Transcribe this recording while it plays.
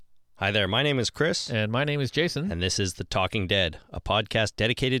Hi there, my name is Chris. And my name is Jason. And this is The Talking Dead, a podcast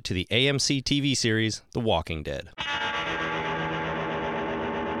dedicated to the AMC TV series, The Walking Dead.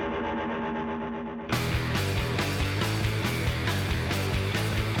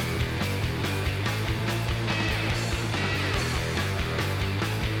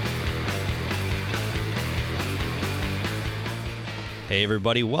 Hey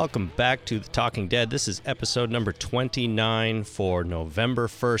everybody, welcome back to The Talking Dead. This is episode number 29 for November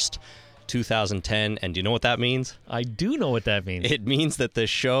 1st, 2010. And do you know what that means? I do know what that means. It means that the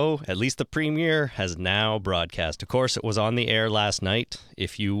show, at least the premiere, has now broadcast. Of course, it was on the air last night.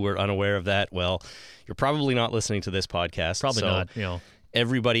 If you were unaware of that, well, you're probably not listening to this podcast. Probably not,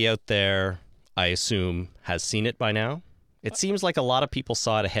 Everybody out there, I assume, has seen it by now. It seems like a lot of people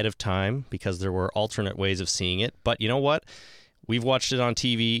saw it ahead of time because there were alternate ways of seeing it. But you know what? We've watched it on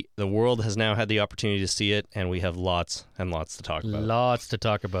TV. The world has now had the opportunity to see it, and we have lots and lots to talk about. Lots to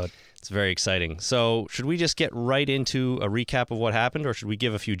talk about. It's very exciting. So should we just get right into a recap of what happened, or should we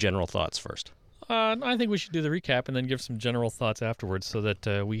give a few general thoughts first? I think we should do the recap and then give some general thoughts afterwards so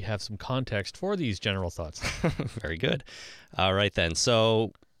that we have some context for these general thoughts. Very good. All right, then.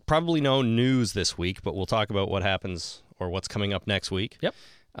 So probably no news this week, but we'll talk about what happens or what's coming up next week. Yep.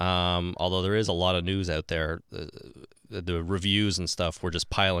 Although there is a lot of news out there. The reviews and stuff were just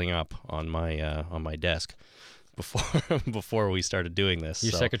piling up on my desk before we started doing this.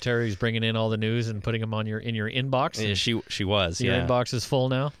 Your secretary's bringing in all the news and putting them on in your inbox. Yeah, she was. Your yeah. inbox is full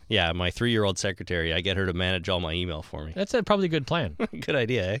now. Yeah, my 3-year-old secretary. I get her to manage all my email for me. That's probably a good plan. Good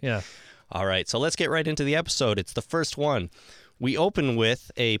idea, eh? Yeah. All right, so let's get right into the episode. It's the first one. We open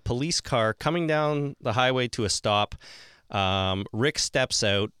with a police car coming down the highway to a stop. Rick steps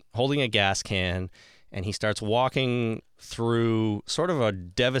out holding a gas can, and he starts walking through sort of a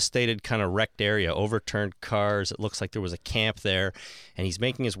devastated kind of wrecked area, overturned cars. It looks like there was a camp there, and he's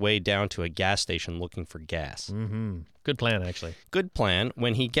making his way down to a gas station looking for gas. Mm-hmm. Good plan, actually. Good plan.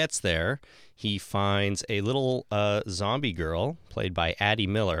 When he gets there, he finds a little zombie girl played by Addie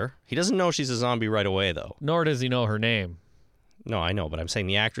Miller. He doesn't know she's a zombie right away, though. Nor does he know her name. No, I know, but I'm saying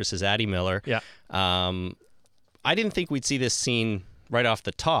the actress is Addie Miller. Yeah. I didn't think we'd see this scene right off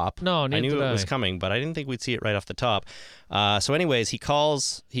the top. No, neither I knew did it was coming, but I didn't think we'd see it right off the top. So anyways, he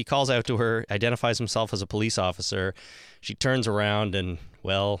calls out to her, identifies himself as a police officer. She turns around and,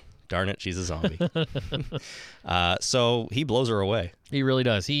 well, darn it, she's a zombie. So he blows her away. He really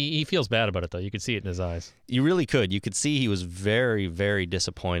does. He feels bad about it, though. You could see it in his eyes. You really could. You could see he was very, very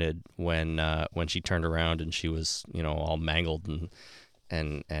disappointed when she turned around and she was, all mangled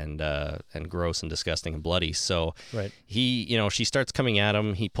and gross and disgusting and bloody. So right. She starts coming at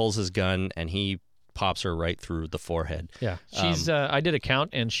him. He pulls his gun and he pops her right through the forehead. Yeah. She's I did a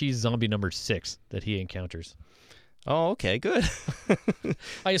count, and she's zombie number 6 that he encounters. Oh, okay, good.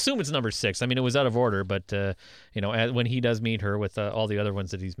 I assume it's number 6. I mean, it was out of order, but when he does meet her with all the other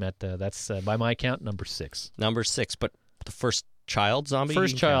ones that he's met, that's by my count number 6. Number 6, but the first child zombie?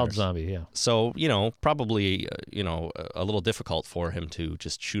 First child zombie, yeah. So, probably, a little difficult for him to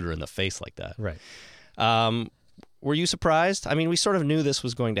just shoot her in the face like that. Right. Were you surprised? I mean, we sort of knew this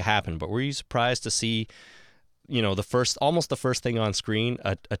was going to happen, but were you surprised to see, almost the first thing on screen,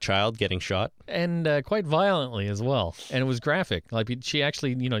 a child getting shot? And quite violently as well. And it was graphic. Like she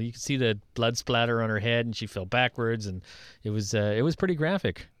actually, you could see the blood splatter on her head, and she fell backwards, and it was pretty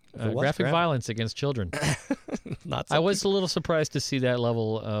graphic. Graphic violence against children. I was a little surprised to see that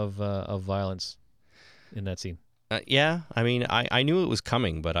level of violence in that scene. Yeah, I mean, I knew it was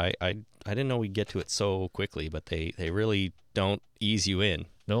coming, but I didn't know we'd get to it so quickly. But they really don't ease you in.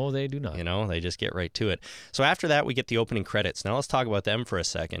 No, they do not. They just get right to it. So after that, we get the opening credits. Now let's talk about them for a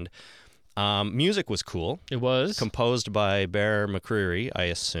second. Music was cool. It was. Composed by Bear McCreary, I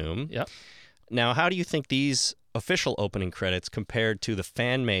assume. Yep. Now, how do you think these official opening credits compared to the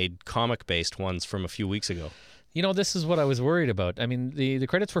fan-made comic-based ones from a few weeks ago? This is what I was worried about. I mean, the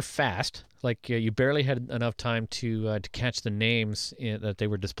credits were fast. Like, you barely had enough time to catch the names that they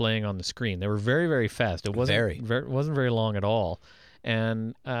were displaying on the screen. They were very, very fast. It wasn't very long at all.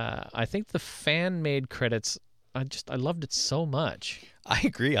 And I think the fan-made credits, I loved it so much. I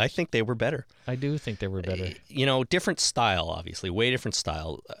agree. I think they were better. I do think they were better. Different style, obviously, way different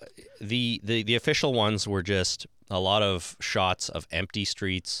style. The official ones were just a lot of shots of empty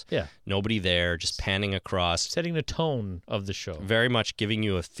streets. Yeah. Nobody there, just panning across. Setting the tone of the show. Very much giving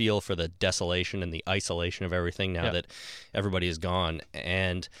you a feel for the desolation and the isolation of everything now that everybody is gone.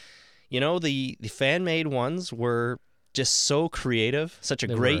 And, the fan-made ones were just so creative, such a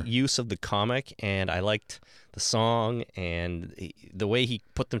They great were. use of the comic, and I liked the song, and the way he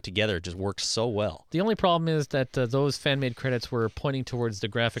put them together just worked so well. The only problem is that those fan-made credits were pointing towards the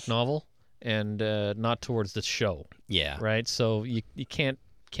graphic novel and not towards the show. Yeah. Right? So you can't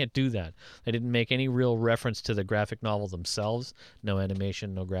do that. They didn't make any real reference to the graphic novel themselves. No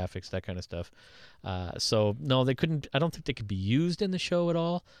animation, no graphics, that kind of stuff. So no, they couldn't. I don't think they could be used in the show at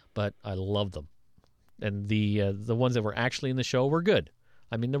all. But I love them, and the ones that were actually in the show were good.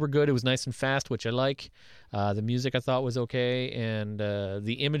 I mean, they were good. It was nice and fast, which I like. The music I thought was okay, and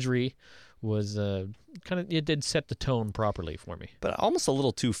the imagery was it did set the tone properly for me. But almost a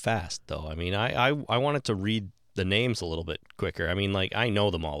little too fast, though. I mean, I wanted to read the names a little bit quicker. I mean, like, I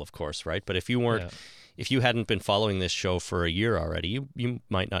know them all, of course, right? But if you weren't, if you hadn't been following this show for a year already, you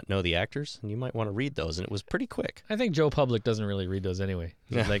might not know the actors, and you might want to read those. And it was pretty quick. I think Joe Public doesn't really read those anyway.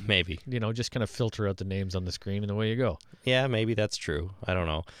 Yeah, like maybe. Just kind of filter out the names on the screen and away you go. Yeah, maybe that's true. I don't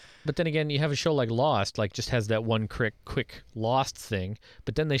know. But then again, you have a show like Lost, like just has that one quick Lost thing,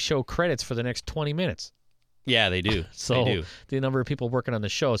 but then they show credits for the next 20 minutes. Yeah, they do. So they do. The number of people working on the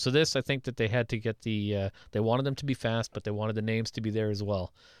show. So this, I think that they had to get they wanted them to be fast, but they wanted the names to be there as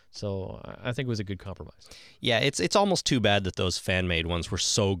well. So I think it was a good compromise. Yeah, it's almost too bad that those fan-made ones were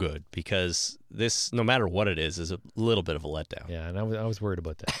so good, because this, no matter what it is a little bit of a letdown. Yeah, and I was worried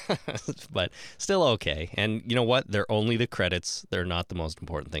about that. But still okay. And you know what? They're only the credits. They're not the most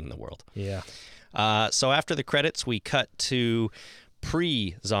important thing in the world. Yeah. So after the credits, we cut to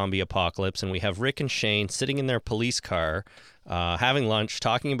pre-zombie apocalypse, and we have Rick and Shane sitting in their police car, having lunch,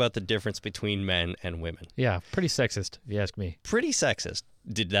 talking about the difference between men and women. Yeah, pretty sexist, if you ask me. Pretty sexist.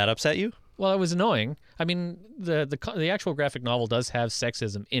 Did that upset you? Well, it was annoying. I mean, the actual graphic novel does have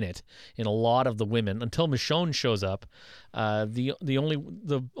sexism in it in a lot of the women. Until Michonne shows up, the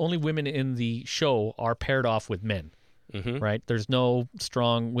only women in the show are paired off with men. Mm-hmm. Right? There's no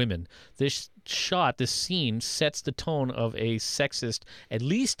strong women. This scene sets the tone of a sexist, at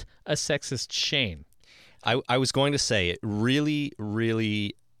least a sexist Shane. I was going to say, it really,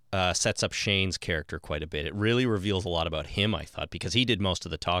 really sets up Shane's character quite a bit. It really reveals a lot about him, I thought, because he did most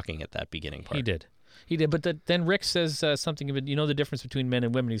of the talking at that beginning part. He did, but then Rick says something about, the difference between men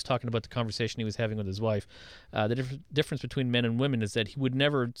and women. He's talking about the conversation he was having with his wife. The difference between men and women is that he would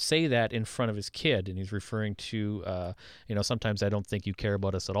never say that in front of his kid, and he's referring to, sometimes I don't think you care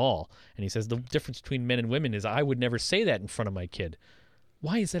about us at all. And he says the difference between men and women is I would never say that in front of my kid.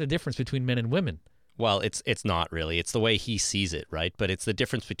 Why is that a difference between men and women? Well, it's not really. It's the way he sees it, right? But it's the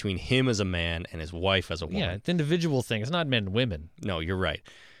difference between him as a man and his wife as a woman. Yeah, it's an individual thing. It's not men and women. No, you're right.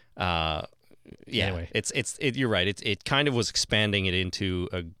 Yeah, anyway. You're right. It kind of was expanding it into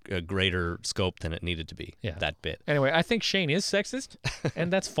a greater scope than it needed to be. Yeah. That bit. Anyway, I think Shane is sexist,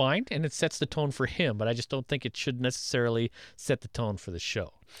 and that's fine, and it sets the tone for him. But I just don't think it should necessarily set the tone for the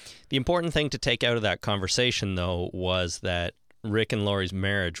show. The important thing to take out of that conversation, though, was that Rick and Lori's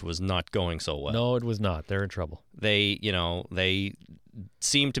marriage was not going so well. No, it was not. They're in trouble. They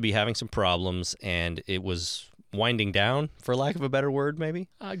seemed to be having some problems, and it was winding down, for lack of a better word, maybe?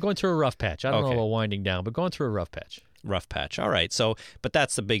 Going through a rough patch. I don't know about winding down, but going through a rough patch. Rough patch. All right. So, but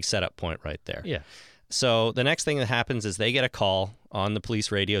that's the big setup point right there. Yeah. So the next thing that happens is they get a call on the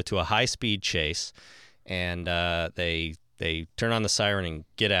police radio to a high-speed chase, and they turn on the siren and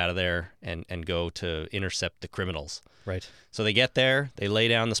get out of there and go to intercept the criminals. Right. So they get there, they lay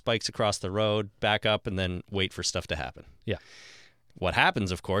down the spikes across the road, back up, and then wait for stuff to happen. Yeah. What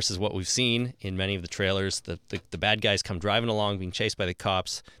happens, of course, is what we've seen in many of the trailers. The bad guys come driving along, being chased by the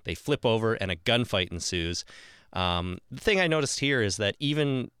cops. They flip over, and a gunfight ensues. The thing I noticed here is that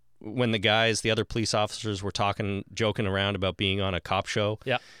even when the other police officers were joking around about being on a cop show,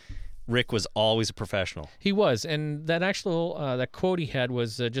 yeah, Rick was always a professional. He was, and that actual that quote he had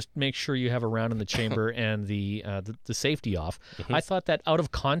was just make sure you have a round in the chamber and the safety off. Mm-hmm. I thought that out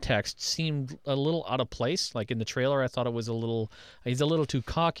of context seemed a little out of place. Like in the trailer, I thought it was he's a little too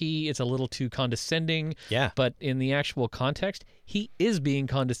cocky. It's a little too condescending. Yeah. But in the actual context, he is being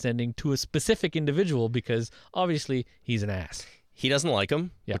condescending to a specific individual because obviously he's an ass. He doesn't like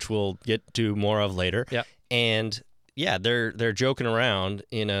him, which we'll get to more of later. Yeah. And yeah, they're joking around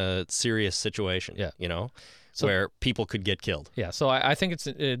in a serious situation, where people could get killed. Yeah, so I think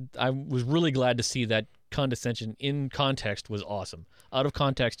I was really glad to see that condescension in context was awesome. Out of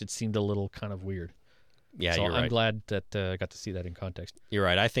context, it seemed a little kind of weird. Yeah, so you're right. I'm glad that I got to see that in context. You're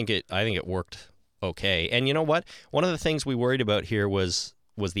right. I think it worked okay. And you know what? One of the things we worried about here was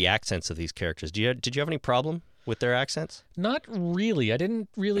the accents of these characters. Did you have any problem with their accents? Not really. I didn't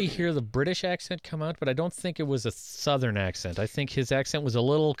really hear the British accent come out, but I don't think it was a Southern accent. I think his accent was a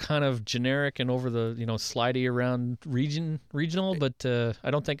little kind of generic and over the, slidey around regional, but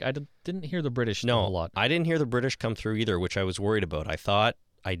I didn't hear the British a whole lot. I didn't hear the British come through either, which I was worried about. I thought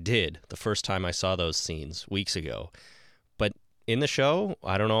I did the first time I saw those scenes weeks ago. But in the show,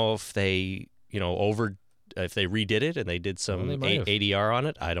 I don't know if they, if they redid it and they did some ADR on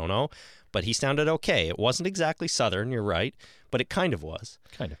it. I don't know. But he sounded okay. It wasn't exactly Southern, you're right, but it kind of was.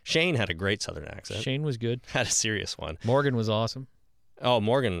 Kind of. Shane had a great Southern accent. Shane was good. Had a serious one. Morgan was awesome. Oh,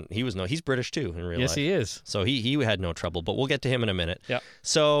 Morgan, he's British too in real life. Yes, he is. So he had no trouble, but we'll get to him in a minute. Yeah.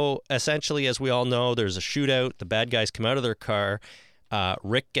 So essentially, as we all know, there's a shootout. The bad guys come out of their car.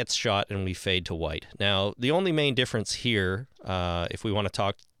 Rick gets shot, and we fade to white. Now, the only main difference here, if we want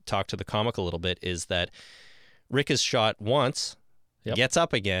to talk to the comic a little bit, is that Rick is shot once, gets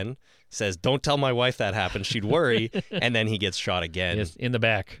up again, says, "Don't tell my wife that happened. She'd worry," and then he gets shot again. Yes, in the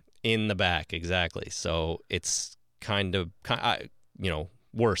back. In the back, exactly. So it's kind of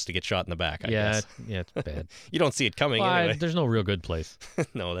worse to get shot in the back, I guess. Yeah, it's bad. You don't see it coming anyway. There's no real good place.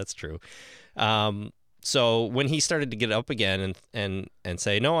 No, that's true. So when he started to get up again and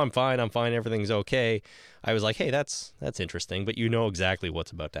say, "No, I'm fine, everything's okay," I was like, "Hey, that's interesting," but you know exactly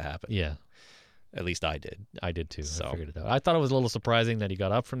what's about to happen. Yeah. At least I did. I did too. So. I figured it out. I thought it was a little surprising that he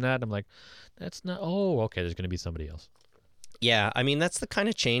got up from that. I'm like, that's not, okay, there's going to be somebody else. Yeah, I mean, that's the kind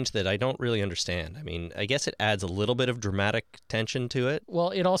of change that I don't really understand. I mean, I guess it adds a little bit of dramatic tension to it.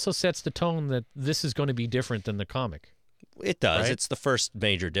 Well, it also sets the tone that this is going to be different than the comic. It does. Right? Right? It's the first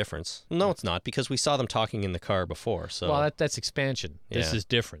major difference. No, it's not, because we saw them talking in the car before. So. Well, that's expansion. This is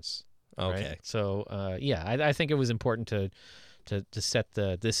difference. Okay. Right? So, I think it was important to set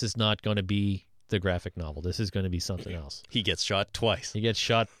this is not going to be the graphic novel. This is going to be something else. He gets shot twice. He gets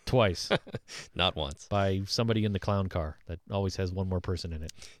shot twice. Not once. By somebody in the clown car that always has one more person in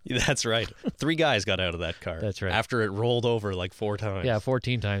it. That's right. 3 guys got out of that car. That's right. After it rolled over like 4 times. Yeah,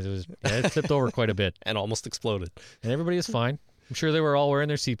 14 times. It flipped over quite a bit. And almost exploded. And everybody is fine. I'm sure they were all wearing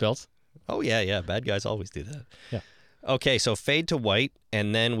their seatbelts. Oh, yeah. Bad guys always do that. Yeah. Okay, so fade to white,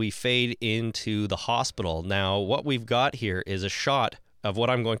 and then we fade into the hospital. Now, what we've got here is a shot of what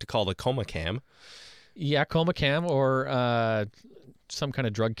I'm going to call the coma cam. Yeah, coma cam or some kind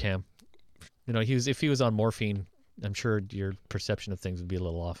of drug cam. If he was on morphine, I'm sure your perception of things would be a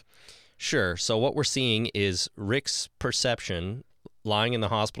little off. Sure. So what we're seeing is Rick's perception lying in the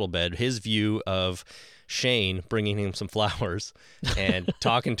hospital bed, his view of Shane bringing him some flowers and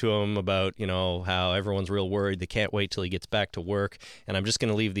talking to him about, how everyone's real worried. They can't wait till he gets back to work. And I'm just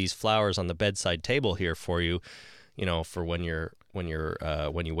going to leave these flowers on the bedside table here for you, for when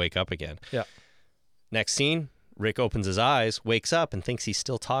you wake up again. Yeah. Next scene, Rick opens his eyes, wakes up, and thinks he's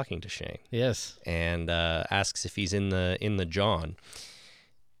still talking to Shane. Yes. And asks if he's in the John.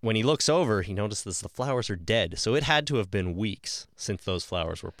 When he looks over, he notices the flowers are dead. So it had to have been weeks since those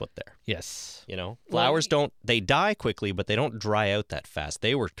flowers were put there. Yes. Flowers they die quickly, but they don't dry out that fast.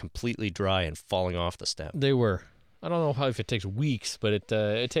 They were completely dry and falling off the stem. They were. I don't know if it takes weeks, but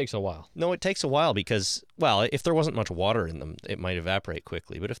it takes a while. No, it takes a while because, if there wasn't much water in them, it might evaporate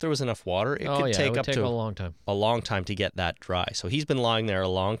quickly. But if there was enough water, it could take a long time. A long time to get that dry. So he's been lying there a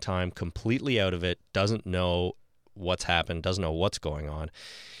long time, completely out of it, doesn't know what's happened, doesn't know what's going on.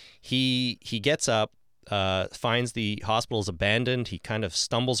 He gets up, finds the hospital's abandoned. He kind of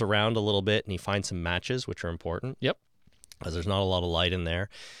stumbles around a little bit, and he finds some matches, which are important. Yep. Because there's not a lot of light in there.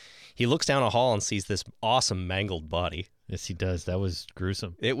 He looks down a hall and sees this awesome mangled body. Yes, he does. That was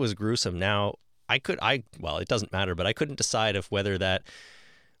gruesome. It was gruesome. Now, it doesn't matter, but I couldn't decide whether that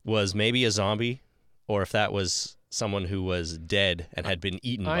was maybe a zombie or if that was someone who was dead and had been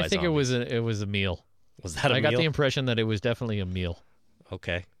eaten by zombies. I think it was a meal. Was that a meal? I got the impression that it was definitely a meal.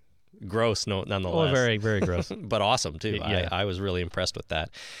 Okay. Gross, nonetheless. Oh, very, very gross. But awesome, too. Yeah. I was really impressed with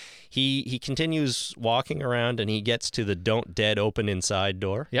that. He continues walking around, and he gets to the "Don't Dead Open Inside"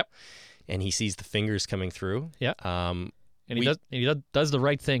 door. Yep. And he sees the fingers coming through. Yeah. And he does the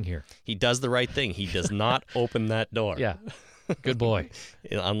right thing here. He does the right thing. He does not open that door. Yeah. Good boy.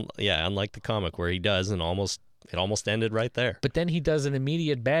 Unlike the comic where he does, and it almost ended right there. But then he does an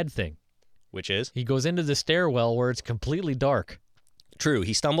immediate bad thing. Which is? He goes into the stairwell where it's completely dark. True.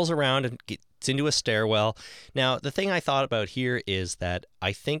 He stumbles around and gets into a stairwell. Now, the thing I thought about here is that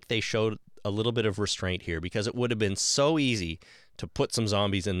I think they showed a little bit of restraint here because it would have been so easy to put some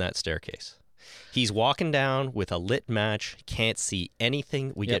zombies in that staircase. He's walking down with a lit match, can't see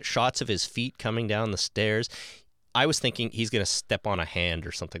anything. We get shots of his feet coming down the stairs. I was thinking he's going to step on a hand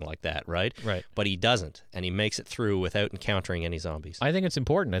or something like that, right? Right. But he doesn't, and he makes it through without encountering any zombies. I think it's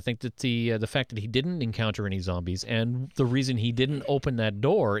important. I think that the fact that he didn't encounter any zombies, and the reason he didn't open that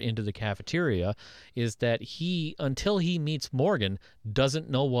door into the cafeteria, is that he, until he meets Morgan, doesn't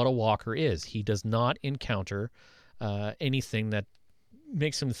know what a walker is. He does not encounter anything that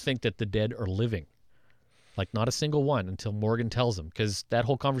makes him think that the dead are living. Like, not a single one until Morgan tells him. Because that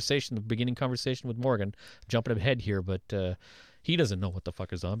whole conversation, the beginning conversation with Morgan, jumping ahead here, but he doesn't know what the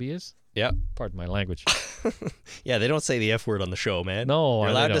fuck a zombie is. Yeah. Pardon my language. Yeah, they don't say the F word on the show, man. No,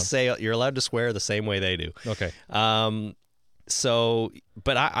 you're allowed to swear the same way they do. Okay. So,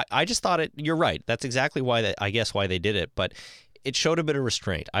 but I just thought you're right. That's exactly why why they did it. But it showed a bit of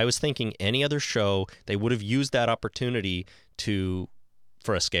restraint. I was thinking any other show, they would have used that opportunity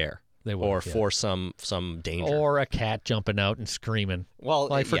for a scare. They would, or for some danger. Or a cat jumping out and screaming. Well,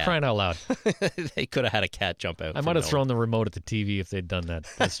 like, for crying out loud. They could have had a cat jump out. I might have thrown the remote at the TV if they'd done that.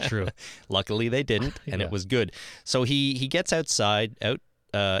 That's true. Luckily, they didn't, and It was good. So he gets out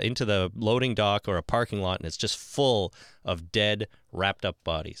into the loading dock or a parking lot, and it's just full of dead, wrapped up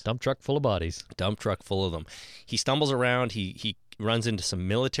bodies. Dump truck full of bodies. Dump truck full of them. He stumbles around. He runs into some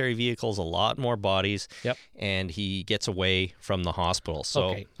military vehicles, a lot more bodies. Yep. And he gets away from the hospital. So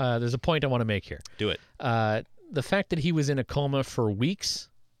okay. There's a point I want to make here. Do it. The fact that he was in a coma for weeks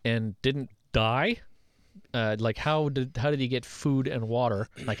and didn't die, like how did he get food and water?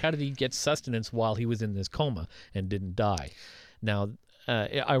 Like, how did he get sustenance while he was in this coma and didn't die? Now,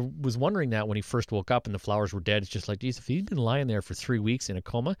 I was wondering that when he first woke up and the flowers were dead. It's just like, geez, if he'd been lying there for 3 weeks in a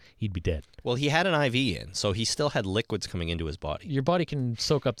coma, he'd be dead. Well, he had an IV in, so he still had liquids coming into his body. Your body can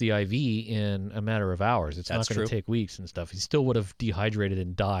soak up the IV in a matter of hours. It's not going to take weeks and stuff. He still would have dehydrated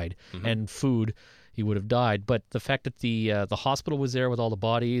and died, and food, he would have died. But the fact that the hospital was there with all the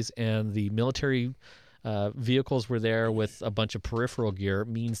bodies and the military vehicles were there with a bunch of peripheral gear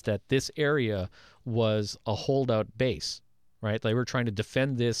means that this area was a holdout base. Right, they were trying to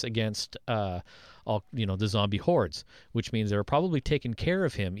defend this against, the zombie hordes, which means they were probably taking care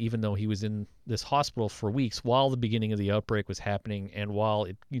of him, even though he was in this hospital for weeks while the beginning of the outbreak was happening and while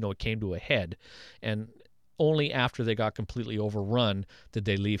it came to a head, and only after they got completely overrun did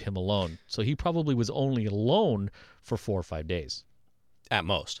they leave him alone. So he probably was only alone for 4 or 5 days. At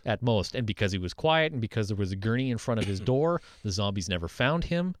most. At most, and because he was quiet and because there was a gurney in front of his door, the zombies never found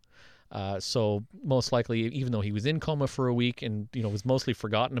him. So most likely, even though he was in coma for a week and was mostly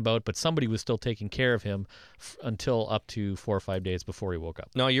forgotten about, but somebody was still taking care of him until up to 4 or 5 days before he woke up.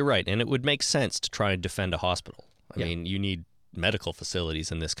 No, you're right, and it would make sense to try and defend a hospital. I mean, you need medical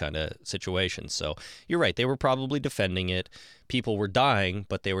facilities in this kind of situation. So you're right, they were probably defending it. People were dying,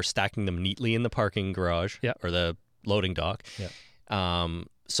 but they were stacking them neatly in the parking garage or the loading dock. Yeah.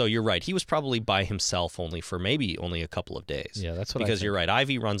 So you're right. He was probably by himself maybe only a couple of days. Yeah, that's what because I think. You're right.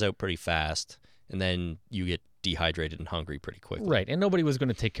 IV runs out pretty fast, and then you get dehydrated and hungry pretty quickly. Right, and nobody was going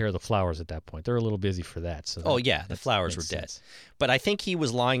to take care of the flowers at that point. They're a little busy for that. So the flowers were dead. But I think he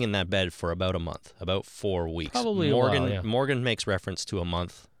was lying in that bed for about a month, about 4 weeks. Probably Morgan, a while, yeah. Morgan makes reference to a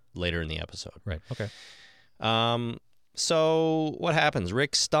month later in the episode. Right, okay. So what happens?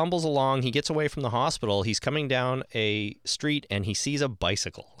 Rick stumbles along. He gets away from the hospital. He's coming down a street, and he sees a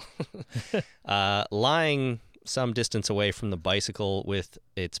bicycle lying some distance away from the bicycle with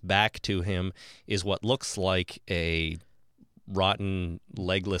its back to him is what looks like a rotten,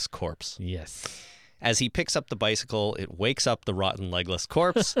 legless corpse. Yes. As he picks up the bicycle, it wakes up the rotten, legless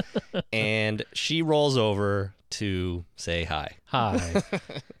corpse, and she rolls over to say hi. Hi.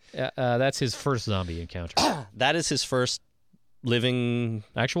 That's his first zombie encounter. That is his first living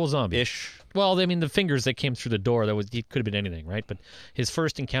actual zombie-ish. Well, I mean, the fingers that came through the door, it could have been anything, right? But his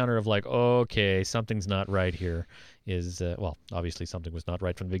first encounter of like, okay, something's not right here is, obviously something was not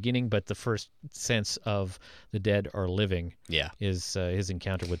right from the beginning, but the first sense of the dead are living is his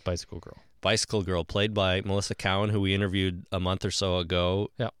encounter with Bicycle Girl. Bicycle Girl, played by Melissa Cowan, who we interviewed a month or so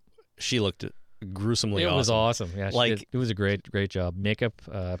ago. Yeah. She looked gruesomely awesome. It was awesome. Yeah, it was a great job. Makeup,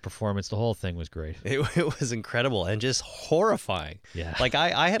 performance, the whole thing was great. It was incredible and just horrifying. Yeah. Like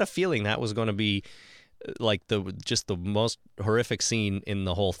I had a feeling that was going to be like the most horrific scene in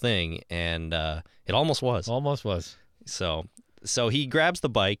the whole thing, and it almost was. Almost was. So he grabs the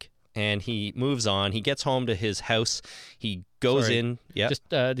bike and he moves on. He gets home to his house. He goes in. Yeah. Just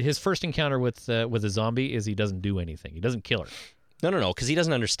his first encounter with a zombie is he doesn't do anything. He doesn't kill her. No, because he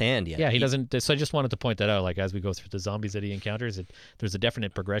doesn't understand yet. Yeah, he doesn't. So I just wanted to point that out. Like, as we go through the zombies that he encounters, there's a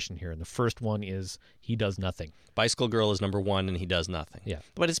definite progression here. And the first one is he does nothing. Bicycle Girl is number 1, and he does nothing. Yeah.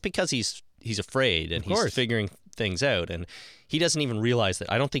 But it's because he's afraid, and he's figuring things out. And he doesn't even realize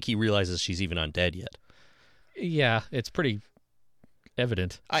that. I don't think he realizes she's even undead yet. Yeah, it's pretty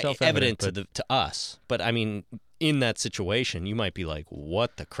evident. Evident to us. But, I mean, in that situation, you might be like,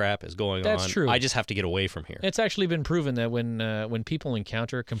 what the crap is going on? That's true. I just have to get away from here. It's actually been proven that when people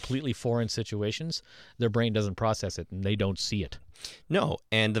encounter completely foreign situations, their brain doesn't process it and they don't see it. No,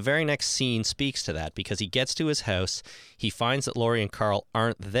 and the very next scene speaks to that because he gets to his house, he finds that Lori and Carl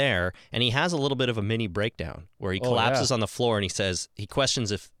aren't there, and he has a little bit of a mini breakdown where he collapses on the floor and he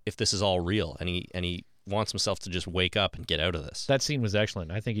questions if this is all real, and he wants himself to just wake up and get out of this. That scene was excellent.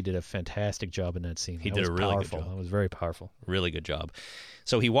 I think he did a fantastic job in that scene. He did a really good job. It was very powerful. Really good job.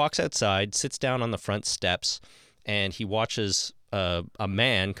 So he walks outside, sits down on the front steps, and he watches a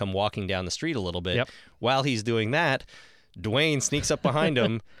man come walking down the street a little bit. Yep. While he's doing that, Dwayne sneaks up behind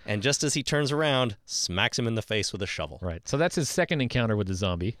him, and just as he turns around, smacks him in the face with a shovel. Right. So that's his second encounter with the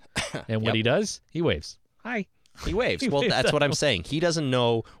zombie. And what he does, he waves. Hi. He waves. Well, that's what I'm saying. He doesn't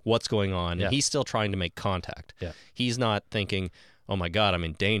know what's going on, and he's still trying to make contact. Yeah. He's not thinking, oh, my God, I'm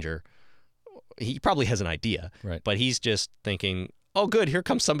in danger. He probably has an idea, right? But he's just thinking, oh, good, here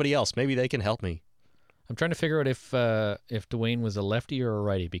comes somebody else. Maybe they can help me. I'm trying to figure out if Dwayne was a lefty or a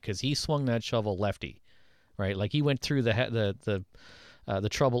righty, because he swung that shovel lefty, right? Like he went through the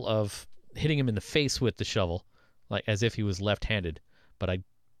trouble of hitting him in the face with the shovel, like as if he was left-handed. But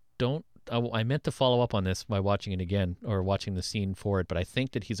I meant to follow up on this by watching it again or watching the scene for it, but I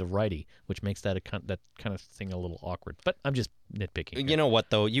think that he's a righty, which makes that kind of thing a little awkward. But I'm just nitpicking. You know what,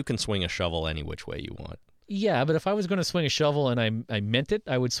 though? You can swing a shovel any which way you want. Yeah, but if I was going to swing a shovel and I meant it,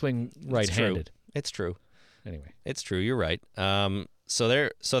 I would swing right-handed. It's true. Anyway. It's true. You're right. So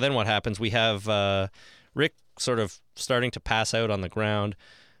then what happens? We have Rick sort of starting to pass out on the ground.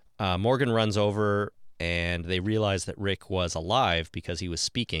 Morgan runs over, and they realize that Rick was alive because he was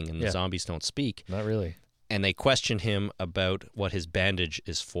speaking, and the zombies don't speak. Not really. And they question him about what his bandage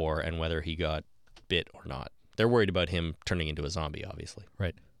is for and whether he got bit or not. They're worried about him turning into a zombie, obviously.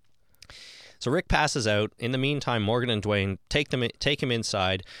 Right. So Rick passes out. In the meantime, Morgan and Dwayne take him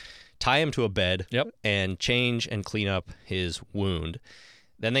inside, tie him to a bed, and change and clean up his wound.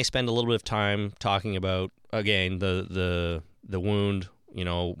 Then they spend a little bit of time talking about, again, the wound,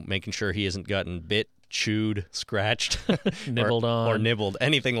 making sure he hasn't gotten bit, chewed, scratched, nibbled or nibbled,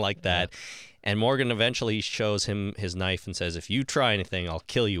 anything like that. Yeah. And Morgan eventually shows him his knife and says, if you try anything, I'll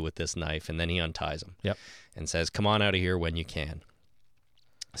kill you with this knife. And then he unties him and says, come on out of here when you can.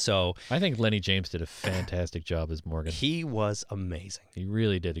 So I think Lenny James did a fantastic job as Morgan. He was amazing. He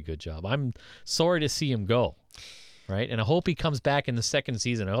really did a good job. I'm sorry to see him go. Right? And I hope he comes back in the second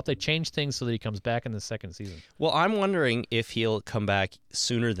season. I hope they change things so that he comes back in the second season. Well, I'm wondering if he'll come back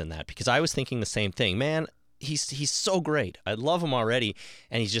sooner than that, because I was thinking the same thing. Man, he's so great. I love him already,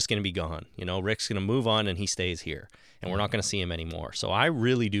 and he's just going to be gone. Rick's going to move on, and he stays here, and we're not going to see him anymore. So I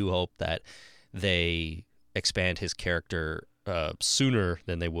really do hope that they expand his character sooner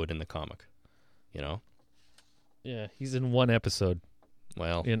than they would in the comic. Yeah, he's in one episode.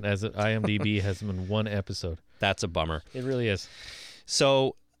 Well, as IMDb has him in one episode. That's a bummer. It really is.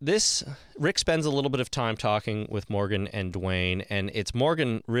 So Rick spends a little bit of time talking with Morgan and Dwayne, and it's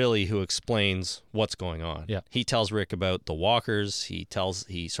Morgan really who explains what's going on. Yeah. He tells Rick about the walkers. He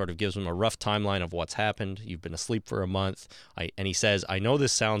sort of gives him a rough timeline of what's happened. You've been asleep for a month. And he says, I know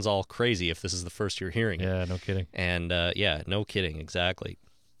this sounds all crazy if this is the first you're hearing it. Yeah, no kidding. And no kidding, exactly.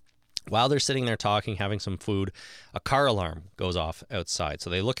 While they're sitting there talking, having some food, a car alarm goes off outside.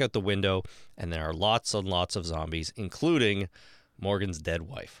 So they look out the window, and there are lots and lots of zombies, including Morgan's dead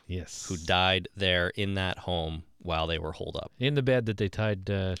wife. Yes. Who died there in that home while they were holed up. In the bed that they tied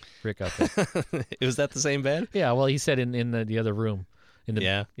Rick up in. Was that the same bed? Yeah, well, he said in the other room.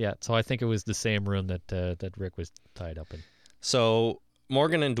 Yeah. Yeah, so I think it was the same room that Rick was tied up in. So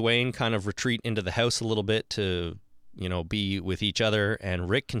Morgan and Dwayne kind of retreat into the house a little bit to be with each other, and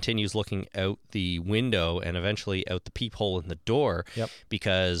Rick continues looking out the window and eventually out the peephole in the door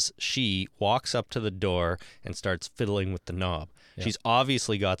because she walks up to the door and starts fiddling with the knob. Yep. She's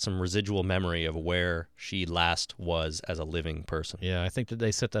obviously got some residual memory of where she last was as a living person. Yeah, I think that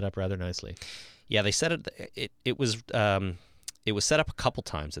they set that up rather nicely. Yeah, they set it was set up a couple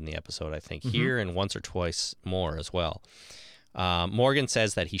times in the episode, I think, here and once or twice more as well. Morgan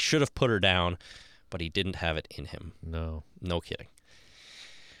says that he should have put her down, but he didn't have it in him. No kidding.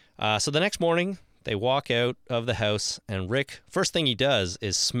 So the next morning, they walk out of the house, and Rick, first thing he does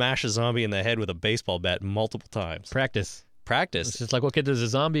is smash a zombie in the head with a baseball bat multiple times. Practice. It's just like, okay, there's a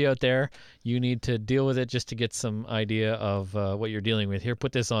zombie out there. You need to deal with it just to get some idea of what you're dealing with. Here,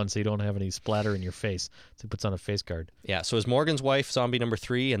 put this on so you don't have any splatter in your face. So he puts on a face guard. Yeah, so is Morgan's wife zombie number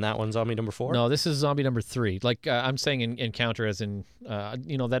 3 and that one zombie number 4? No, this is zombie number 3. Like I'm saying encounter as in,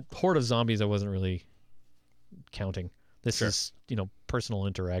 that horde of zombies I wasn't really counting. This is, personal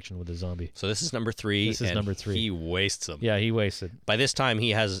interaction with the zombie. So this is number 3. This is number 3. He wastes them. Yeah, he wasted. By this time,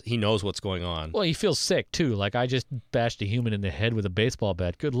 he knows what's going on. Well, he feels sick, too. Like, I just bashed a human in the head with a baseball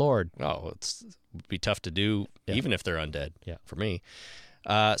bat. Good Lord. Oh, it'd be tough to do, even if they're undead, for me.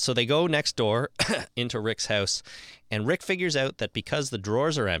 So they go next door into Rick's house, and Rick figures out that because the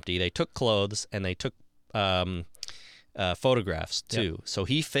drawers are empty, they took clothes and they took photographs too. Yep. So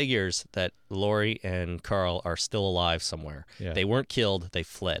he figures that Lori and Carl are still alive somewhere. Yeah. They weren't killed; they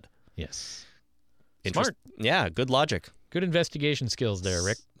fled. Yes. Smart. Yeah, good logic. Good investigation skills there,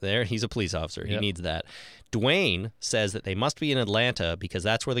 Rick. He's a police officer. He needs that. Dwayne says that they must be in Atlanta because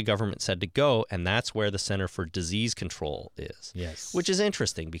that's where the government said to go, and that's where the Center for Disease Control is. Yes. Which is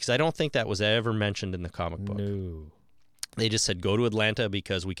interesting because I don't think that was ever mentioned in the comic book. No. They just said go to Atlanta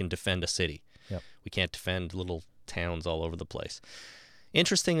because we can defend a city. Yep. We can't defend little towns all over the place.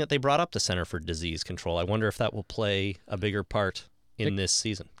 Interesting that they brought up the Center for Disease Control. I wonder if that will play a bigger part in this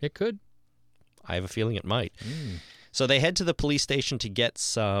season. It could. I have a feeling it might. So they head to the police station to get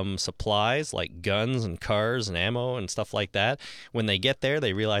some supplies like guns and cars and ammo and stuff like that. When they get there,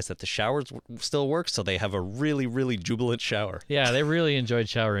 they realize that the showers still work, so they have a really, really jubilant shower. Yeah, they really enjoyed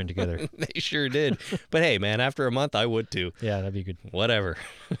showering together. They sure did. But hey, man, after a month, I would too. Yeah, that'd be good. Whatever.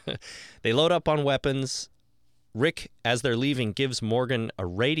 They load up on weapons. Rick, as they're leaving, gives Morgan a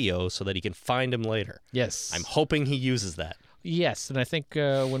radio so that he can find him later. Yes. I'm hoping he uses that. Yes, and I think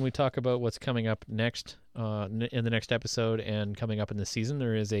when we talk about what's coming up next in the next episode and coming up in the season,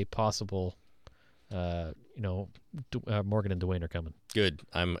 there is a possible, Morgan and Dwayne are coming. Good.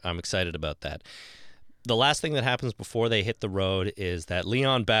 I'm excited about that. The last thing that happens before they hit the road is that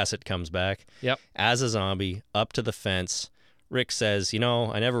Leon Bassett comes back as a zombie up to the fence. Rick says,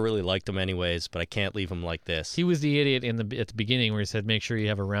 I never really liked him anyways, but I can't leave him like this. He was the idiot at the beginning where he said, make sure you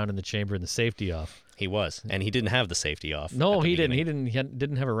have a round in the chamber and the safety off. He was, and he didn't have the safety off. No, he didn't. He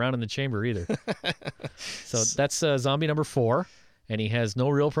didn't have a round in the chamber either. So that's zombie number 4, and he has no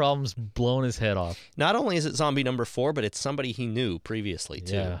real problems blowing his head off. Not only is it zombie number 4, but it's somebody he knew previously,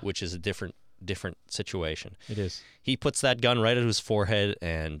 too, which is a different situation. It is. He puts that gun right at his forehead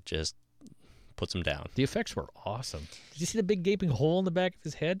and just puts him down. The effects were awesome. Did you see the big gaping hole in the back of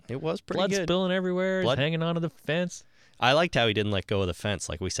his head? It was pretty good. Blood spilling everywhere. He's hanging onto the fence. I liked how he didn't let go of the fence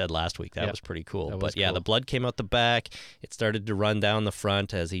like we said last week. That was pretty cool. But yeah, the blood came out the back. It started to run down the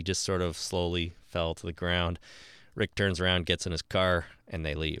front as he just sort of slowly fell to the ground. Rick turns around, gets in his car, and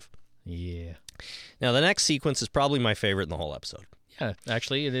they leave. Yeah. Now, the next sequence is probably my favorite in the whole episode. Yeah,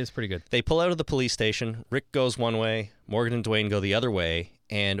 actually, it is pretty good. They pull out of the police station. Rick goes one way. Morgan and Dwayne go the other way.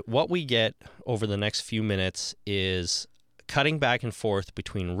 And what we get over the next few minutes is cutting back and forth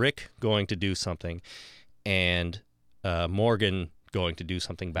between Rick going to do something and Morgan going to do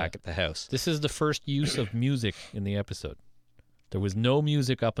something back at the house. This is the first use of music in the episode. There was no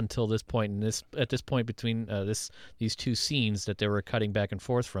music up until this point, and at this point between these two scenes that they were cutting back and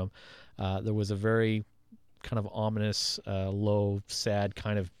forth from, there was a very kind of ominous, low, sad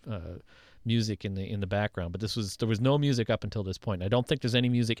kind of music in the background. But there was no music up until this point. I don't think there's any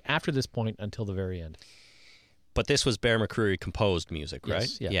music after this point until the very end. But this was Bear McCreary composed music, right?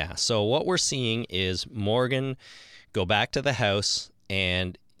 Yes, yeah. Yeah. So what we're seeing is Morgan go back to the house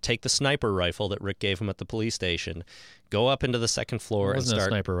and take the sniper rifle that Rick gave him at the police station, go up into the second floor and start... It wasn't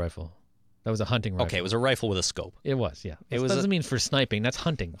a sniper rifle. That was a hunting rifle. Okay, it was a rifle with a scope. It was, yeah. It doesn't mean for sniping. That's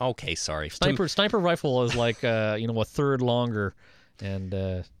hunting. Okay, sorry. Sniper rifle is like, a third longer.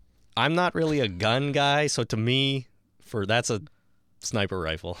 And I'm not really a gun guy, so to me, that's a sniper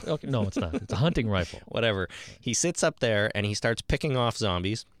rifle. Okay, no, it's not. It's a hunting rifle. Whatever. He sits up there and he starts picking off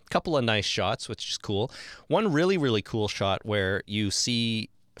zombies. Couple of nice shots, which is cool. One really, really cool shot where you see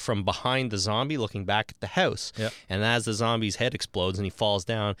from behind the zombie looking back at the house. Yep. And as the zombie's head explodes and he falls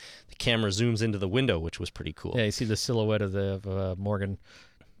down, the camera zooms into the window, which was pretty cool. Yeah, you see the silhouette of Morgan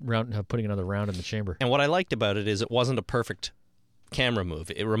putting another round in the chamber. And what I liked about it is it wasn't a perfect camera move.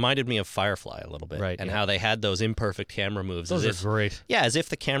 It reminded me of Firefly a little bit, right? And how they had those imperfect camera moves. Those are great. Yeah, as if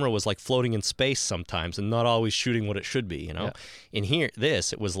the camera was like floating in space sometimes and not always shooting what it should be. Yeah. In here,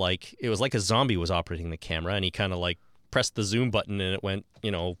 it was like a zombie was operating the camera, and he kind of like pressed the zoom button, and it went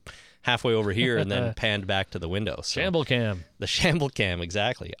halfway over here, and then panned back to the window. So, Shamble cam. The shamble cam,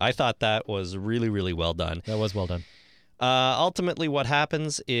 exactly. I thought that was really, really well done. That was well done. Ultimately, what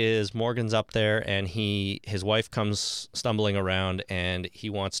happens is Morgan's up there, and his wife comes stumbling around, and he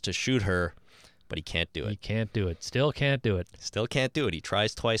wants to shoot her, but he can't do it. He can't do it. Still can't do it. Still can't do it. He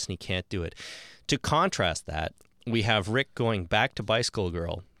tries twice, and he can't do it. To contrast that, we have Rick going back to Bicycle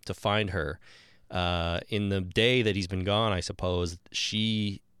Girl to find her. In the day that he's been gone, I suppose,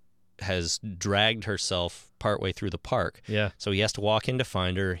 she has dragged herself partway through the park. Yeah. So he has to walk in to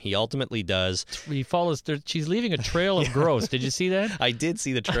find her. He ultimately does. He follows. She's leaving a trail of gross. Did you see that? I did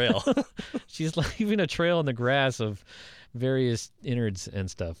see the trail. She's leaving a trail in the grass of various innards and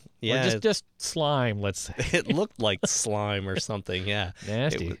stuff. Yeah. Or just slime, let's say. It looked like slime or something. Yeah.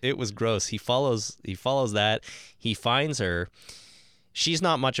 Nasty. It was gross. He follows that. He finds her. She's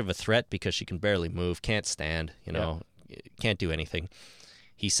not much of a threat because she can barely move, can't stand, can't do anything.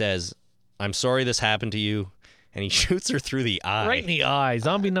 He says, "I'm sorry this happened to you," and he shoots her through the eye. Right in the eye.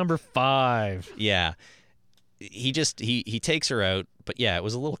 Zombie number 5. Yeah. He takes her out, but yeah, it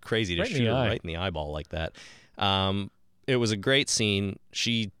was a little crazy to shoot her right in the eyeball like that. It was a great scene.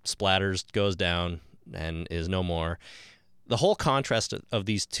 She splatters, goes down, and is no more. The whole contrast of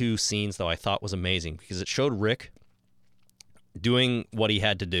these two scenes, though, I thought was amazing because it showed Rick doing what he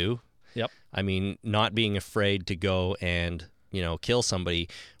had to do. Yep. I mean, not being afraid to go and, kill somebody.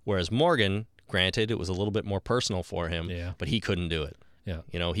 Whereas Morgan, granted, it was a little bit more personal for him, but he couldn't do it.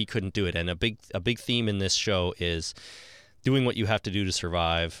 Yeah. He couldn't do it. And a big theme in this show is doing what you have to do to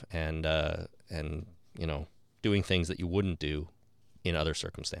survive and doing things that you wouldn't do in other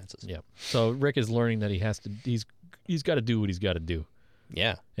circumstances. Yeah. So Rick is learning that he's got to do what he's got to do.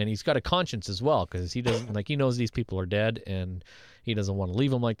 Yeah. And he's got a conscience as well because he doesn't he knows these people are dead and he doesn't want to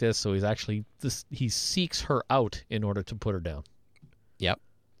leave them like this. So he seeks her out in order to put her down. Yep.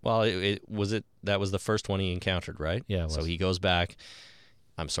 Well, that was the first one he encountered, right? Yeah. So he goes back.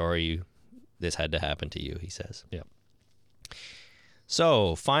 "I'm sorry this had to happen to you," he says. Yep.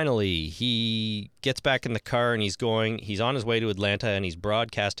 So finally, he gets back in the car and he's on his way to Atlanta and he's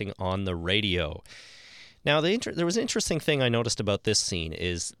broadcasting on the radio. Now, there was an interesting thing I noticed about this scene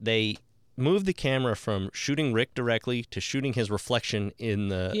is they moved the camera from shooting Rick directly to shooting his reflection in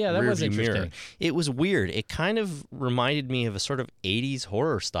the rearview mirror. It was weird. It kind of reminded me of a sort of 80s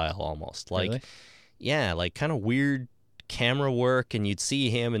horror style almost. Really? Yeah, like kind of weird camera work, and you'd see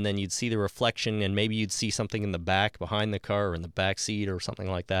him and then you'd see the reflection and maybe you'd see something in the back behind the car or in the back seat or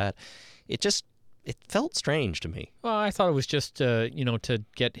something like that. It felt strange to me. Well, I thought it was just, to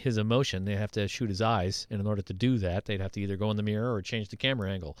get his emotion, they have to shoot his eyes. And in order to do that, they'd have to either go in the mirror or change the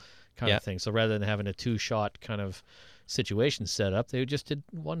camera angle kind of thing. So rather than having a 2-shot kind of situation set up, they just did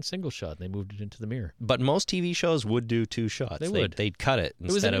one single shot and they moved it into the mirror. But most TV shows would do 2 shots. They would. They'd cut it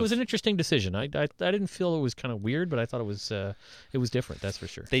instead It was an interesting decision. I didn't feel it was kind of weird, but I thought it was different, that's for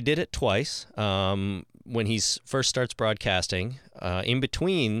sure. They did it twice. When he first starts broadcasting, in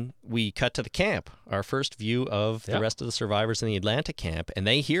between, we cut to the camp, our first view of the rest of the survivors in the Atlanta camp, and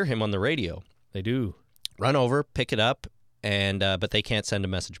they hear him on the radio. They do. Run over, pick it up, and but they can't send a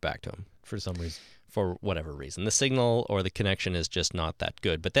message back to him. For some reason. For whatever reason. The signal or the connection is just not that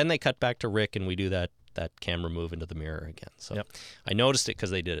good. But then they cut back to Rick, and we do that camera move into the mirror again. So I noticed it because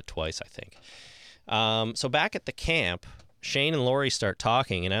they did it twice, I think. So back at the camp, Shane and Lori start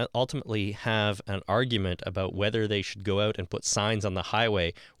talking and ultimately have an argument about whether they should go out and put signs on the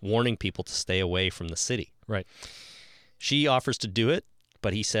highway warning people to stay away from the city. Right. She offers to do it,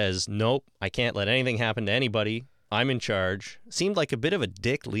 but he says, "Nope, I can't let anything happen to anybody. I'm in charge." Seemed like a bit of a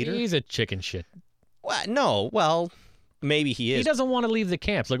dick leader. He's a chicken shit. Well, maybe he is. He doesn't want to leave the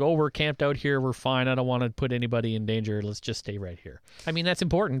camps. Like, we're camped out here. We're fine. I don't want to put anybody in danger. Let's just stay right here. I mean, that's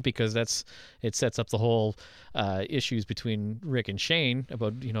important because it sets up the whole issues between Rick and Shane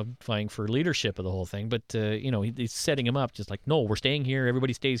about, vying for leadership of the whole thing. But, he's setting him up just like, no, we're staying here.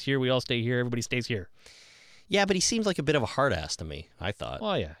 Everybody stays here. We all stay here. Everybody stays here. Yeah, but he seems like a bit of a hard ass to me, I thought.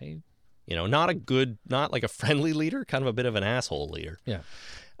 Well, yeah. Not like a friendly leader, kind of a bit of an asshole leader. Yeah.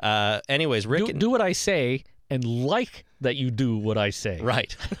 Anyways, Rick... Do what I say and like that you do what I say.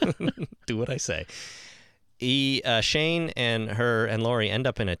 Right. Do what I say. Shane and Lori end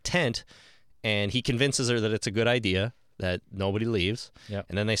up in a tent, and he convinces her that it's a good idea, that nobody leaves. Yep.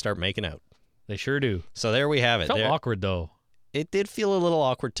 And then they start making out. They sure do. So there we have it. Felt awkward, though. It did feel a little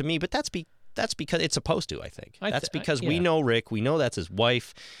awkward to me, but that's because it's supposed to, I think. That's because we know Rick. We know that's his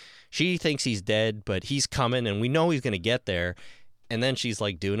wife. She thinks he's dead, but he's coming, and we know he's going to get there. And then she's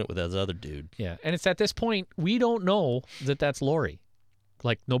like doing it with this other dude. Yeah, and it's at this point we don't know that that's Lori.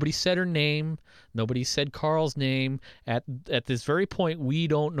 Like, nobody said her name. Nobody said Carl's name. At this very point, we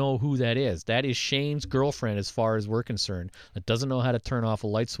don't know who that is. That is Shane's girlfriend, as far as we're concerned, that doesn't know how to turn off a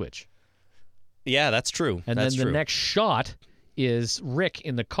light switch. Yeah, that's true. And then the next shot is Rick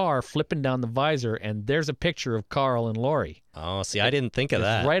in the car flipping down the visor, and there's a picture of Carl and Lori. Oh, see, I didn't think of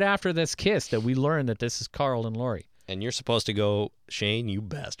that. Right after this kiss that we learn that this is Carl and Lori. And you're supposed to go, "Shane, you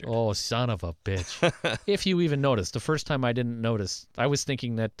bastard." Oh, son of a bitch. If you even noticed. The first time I didn't notice. I was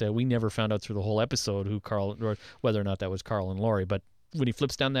thinking that we never found out through the whole episode whether or not that was Carl and Lori. But when he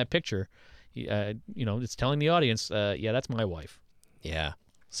flips down that picture, it's telling the audience, yeah, that's my wife. Yeah,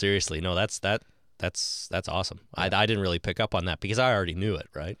 seriously, no, that's awesome. I didn't really pick up on that because I already knew it,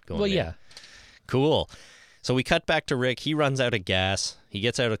 right? Yeah. Cool. So we cut back to Rick. He runs out of gas. He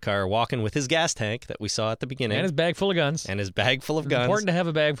gets out of the car, walking with his gas tank that we saw at the beginning. And his bag full of guns. It's important to have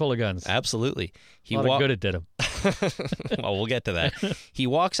a bag full of guns. Absolutely. A lot of good it did him. Well, we'll get to that. He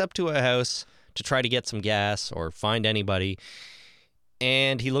walks up to a house to try to get some gas or find anybody,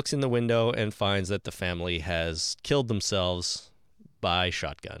 and he looks in the window and finds that the family has killed themselves by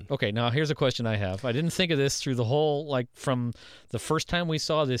shotgun. Okay, now here's a question I have. I didn't think of this through the whole, from the first time we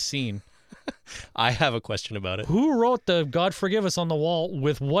saw this scene. I have a question about it. Who wrote the God Forgive Us on the wall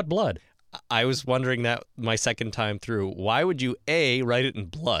with what blood? I was wondering that my second time through. Why would you, A, write it in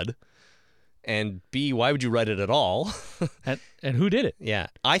blood, and B, why would you write it at all? and who did it? Yeah.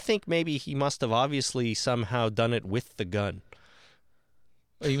 I think maybe he must have obviously somehow done it with the gun.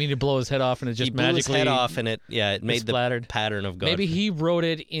 Oh, you mean to blow his head off and it just magically... He blew his head off and it made the pattern of God. Maybe he wrote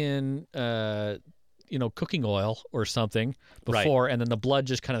it in... cooking oil or something before, right. And then the blood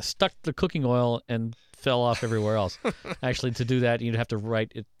just kind of stuck to the cooking oil and fell off everywhere else. Actually, to do that, you'd have to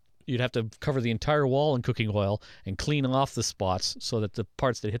write it. You'd have to cover the entire wall in cooking oil and clean off the spots so that the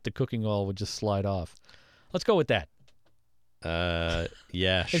parts that hit the cooking oil would just slide off. Let's go with that.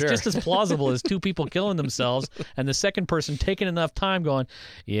 Yeah, sure. It's just as plausible as two people killing themselves and the second person taking enough time going,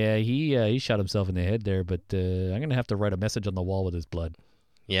 yeah, he shot himself in the head there, but I'm going to have to write a message on the wall with his blood.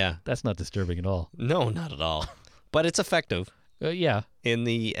 Yeah. That's not disturbing at all. No, not at all. But it's effective. Yeah. In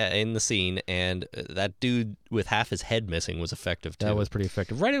the scene, and that dude with half his head missing was effective too. That was pretty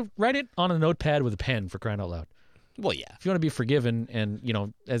effective. Write it on a notepad with a pen, for crying out loud. Well, yeah. If you want to be forgiven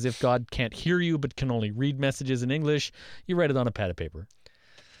and, as if God can't hear you but can only read messages in English, you write it on a pad of paper.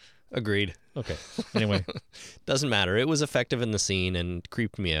 Agreed. Okay. Anyway. Doesn't matter. It was effective in the scene and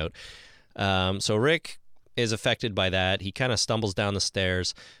creeped me out. So Rick is affected by that. He kind of stumbles down the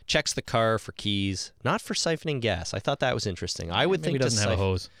stairs, checks the car for keys, not for siphoning gas. I thought that was interesting. I would think he doesn't have a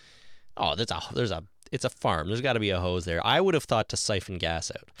hose. Oh, it's a farm. There's got to be a hose there. I would have thought to siphon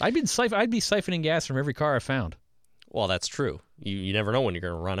gas out. I'd be siphoning gas from every car I found. Well, that's true. You never know when you're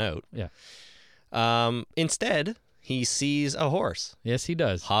going to run out. Yeah. Instead, he sees a horse. Yes, he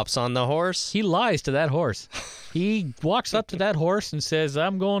does. Hops on the horse. He lies to that horse. He walks up to that horse and says,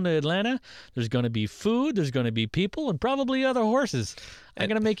 I'm going to Atlanta. There's going to be food. There's going to be people and probably other horses. I'm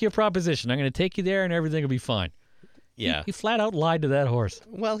going to make you a proposition. I'm going to take you there and everything will be fine. Yeah. He flat out lied to that horse.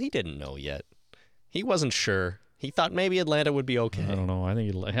 Well, he didn't know yet. He wasn't sure. He thought maybe Atlanta would be okay. I don't know. I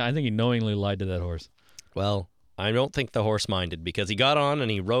think he knowingly lied to that horse. Well, I don't think the horse minded because he got on and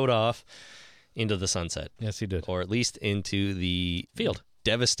he rode off into the sunset. Yes, he did. Or at least into the field.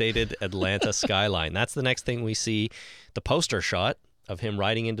 Devastated Atlanta skyline. That's the next thing we see. The poster shot of him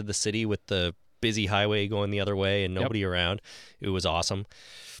riding into the city with the busy highway going the other way and nobody around. It was awesome.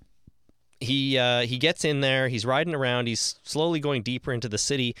 He gets in there. He's riding around. He's slowly going deeper into the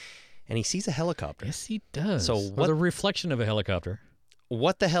city, and he sees a helicopter. Yes, he does. So the reflection of a helicopter.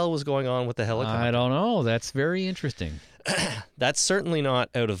 What the hell was going on with the helicopter? I don't know. That's very interesting. That's certainly not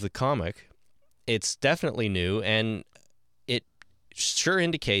out of the comic. It's definitely new, and it sure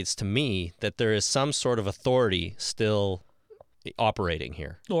indicates to me that there is some sort of authority still operating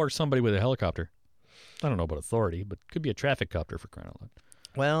here. Or somebody with a helicopter. I don't know about authority, but it could be a traffic copter for crying out loud.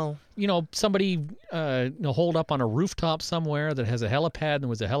 Well, somebody holed up on a rooftop somewhere that has a helipad and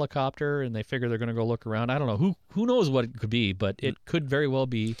was a helicopter, and they figure they're going to go look around. I don't know. Who knows what it could be, but it could very well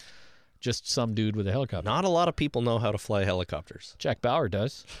be just some dude with a helicopter. Not a lot of people know how to fly helicopters. Jack Bauer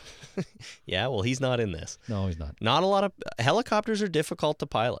does. Yeah, well, he's not in this. No, he's not. Not a lot of helicopters are difficult to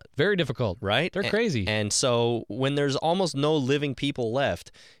pilot. Very difficult. Right? They're crazy. And so when there's almost no living people left,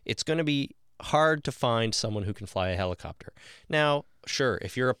 it's going to be hard to find someone who can fly a helicopter. Now, sure,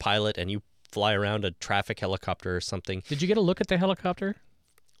 if you're a pilot and you fly around a traffic helicopter or something. Did you get a look at the helicopter?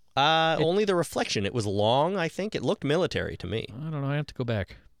 Only the reflection. It was long, I think. It looked military to me. I don't know. I have to go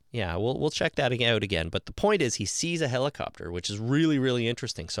back. Yeah, we'll check that out again. But the point is he sees a helicopter, which is really, really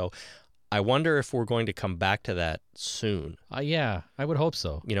interesting. So I wonder if we're going to come back to that soon. Yeah, I would hope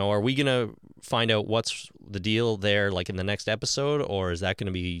so. Are we going to find out what's the deal there like in the next episode, or is that going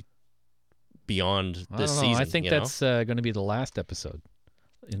to be beyond this season? I think that's going to be the last episode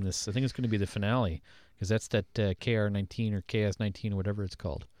in this. I think it's going to be the finale because that's that KR-19 or KS-19 or whatever it's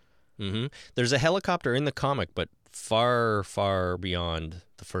called. Mm-hmm. There's a helicopter in the comic, but far, far beyond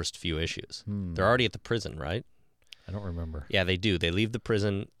the first few issues. They're already at the prison, right? I don't remember. Yeah, they do. They leave the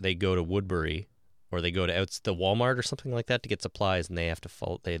prison. They go to Woodbury, or they go to the Walmart or something like that to get supplies, and they have to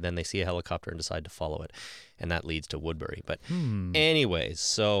follow. Then they see a helicopter and decide to follow it, and that leads to Woodbury. But anyways,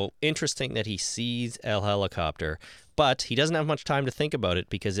 so interesting that he sees a helicopter, but he doesn't have much time to think about it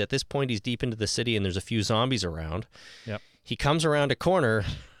because at this point he's deep into the city and there's a few zombies around. Yep. He comes around a corner,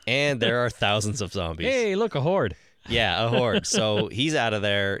 and there are thousands of zombies. Hey, look, a horde. Yeah, a horde. So he's out of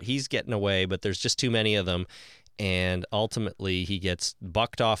there. He's getting away, but there's just too many of them. And ultimately, he gets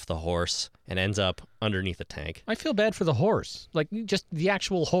bucked off the horse and ends up underneath a tank. I feel bad for the horse. Like, just the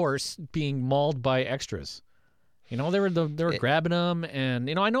actual horse being mauled by extras. You know, they were grabbing him, and,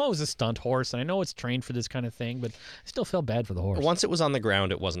 you know, I know it was a stunt horse, and I know it's trained for this kind of thing, but I still felt bad for the horse. Once it was on the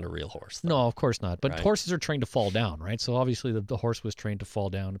ground, it wasn't a real horse, though. No, of course not. But right? Horses are trained to fall down, right? So obviously the horse was trained to fall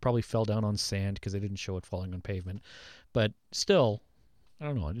down. It probably fell down on sand because they didn't show it falling on pavement. But still, I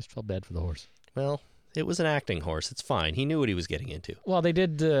don't know. I just felt bad for the horse. Well, it was an acting horse. It's fine. He knew what he was getting into. Well, they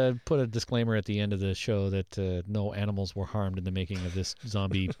did put a disclaimer at the end of the show that no animals were harmed in the making of this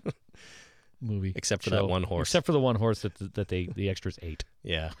zombie movie. Except for that one horse. Except for the one horse that the extras ate.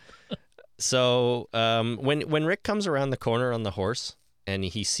 Yeah. So when Rick comes around the corner on the horse and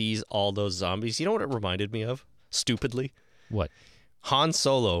he sees all those zombies, you know what it reminded me of? Stupidly? What? Han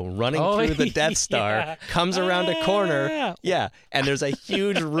Solo running through the Death Star, comes around a corner, and there's a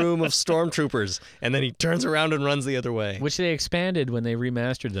huge room of stormtroopers, and then he turns around and runs the other way. Which they expanded when they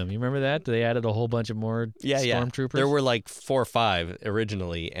remastered them. You remember that? They added a whole bunch of more stormtroopers? There were like 4 or 5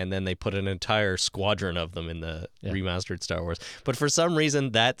 originally, and then they put an entire squadron of them in the remastered Star Wars. But for some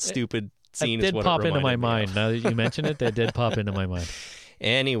reason, that stupid scene is what it reminded me of. That did pop into my mind. Now that you mention it, that did pop into my mind.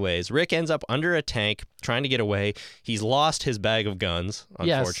 Anyways, Rick ends up under a tank trying to get away. He's lost his bag of guns,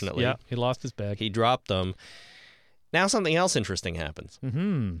 unfortunately. Yes, he lost his bag. He dropped them. Now something else interesting happens.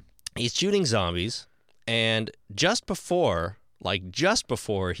 Mm-hmm. He's shooting zombies, and just before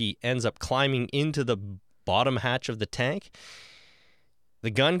he ends up climbing into the bottom hatch of the tank, the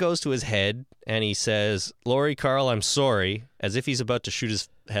gun goes to his head, and he says, "Lori, Carl, I'm sorry," as if he's about to shoot his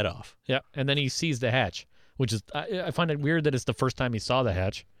head off. Yeah, and then he sees the hatch. Which is, I find it weird that it's the first time he saw the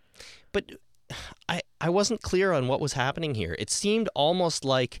hatch. But I wasn't clear on what was happening here. It seemed almost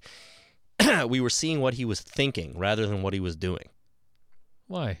like we were seeing what he was thinking rather than what he was doing.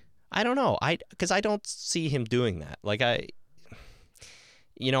 Why? I don't know. Because I don't see him doing that. Like I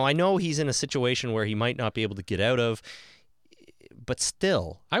know he's in a situation where he might not be able to get out of, but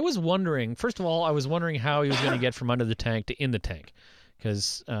still. I was wondering, first of all, how he was going to get from under the tank to in the tank.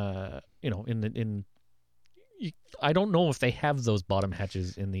 Because, I don't know if they have those bottom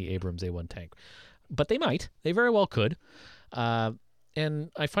hatches in the Abrams A1 tank, but they might. They very well could. And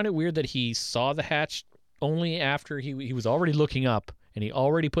I find it weird that he saw the hatch only after he was already looking up and he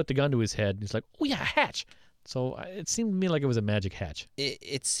already put the gun to his head. He's like, "Oh yeah, hatch." So it seemed to me like it was a magic hatch.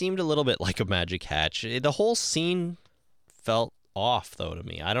 It seemed a little bit like a magic hatch. The whole scene felt off though to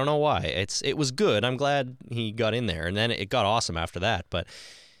me. I don't know why. It was good. I'm glad he got in there, and then it got awesome after that. But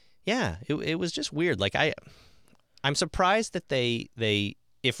yeah, it was just weird. Like I'm surprised that they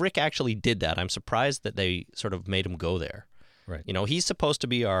if Rick actually did that, I'm surprised that they sort of made him go there. Right. You know, he's supposed to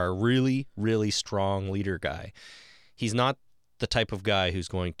be our really, really strong leader guy. He's not the type of guy who's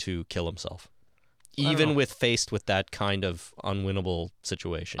going to kill himself, even faced with that kind of unwinnable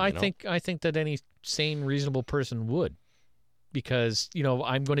situation. I think that any sane, reasonable person would. Because,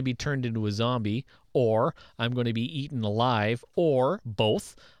 I'm going to be turned into a zombie, or I'm going to be eaten alive, or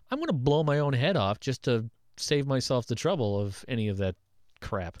both. I'm going to blow my own head off just to save myself the trouble of any of that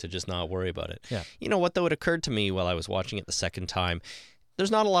crap. To just not worry about it. Yeah. You know what, though? It occurred to me while I was watching it the second time,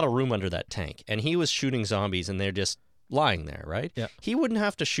 there's not a lot of room under that tank. And he was shooting zombies, and they're just lying there, right? Yeah. He wouldn't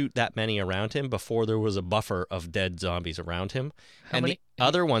have to shoot that many around him before there was a buffer of dead zombies around him. The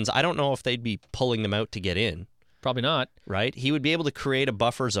other ones, I don't know if they'd be pulling them out to get in. Probably not. Right? He would be able to create a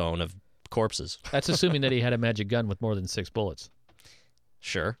buffer zone of corpses. That's assuming that he had a magic gun with more than 6 bullets.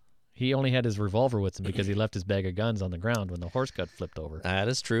 Sure. He only had his revolver with him because he left his bag of guns on the ground when the horse got flipped over. That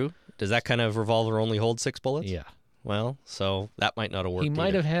is true. Does that kind of revolver only hold 6 bullets? Yeah. Well, so that might not have worked. He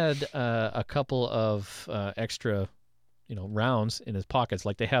might have had a couple of extra, rounds in his pockets.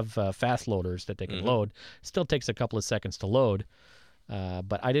 Like they have fast loaders that they can load. Still takes a couple of seconds to load.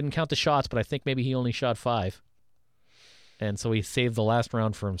 But I didn't count the shots, but I think maybe he only shot 5. And so he saved the last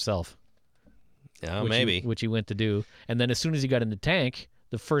round for himself. Yeah, maybe. Which he went to do. And then as soon as he got in the tank,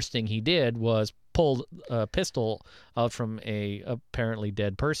 the first thing he did was pull a pistol out from a apparently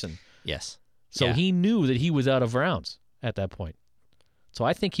dead person. Yes. So he knew that he was out of rounds at that point. So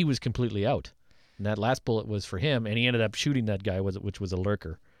I think he was completely out. And that last bullet was for him, and he ended up shooting that guy, which was a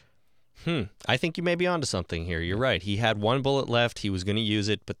lurker. I think you may be onto something here. You're right. He had 1 bullet left. He was going to use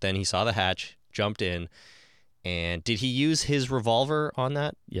it, but then he saw the hatch. jumped in. And did he use his revolver on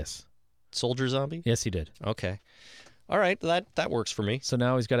that Yes. soldier zombie? Yes, he did. Okay. All right, that works for me. So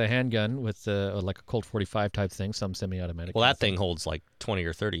now he's got a handgun with like a Colt 45 type thing, some semi-automatic. Well, that thing holds like 20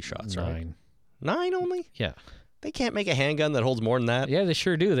 or 30 shots, right? 9. 9 only? Yeah. They can't make a handgun that holds more than that? Yeah, they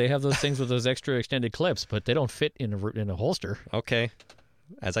sure do. They have those things with those extra extended clips, but they don't fit in a holster. Okay.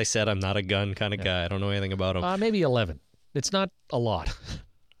 As I said, I'm not a gun kind of guy. I don't know anything about them. Maybe 11. It's not a lot.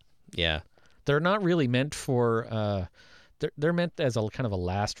 Yeah. They're not really meant for. They're meant as a kind of a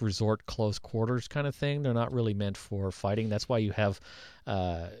last resort, close quarters kind of thing. They're not really meant for fighting. That's why you have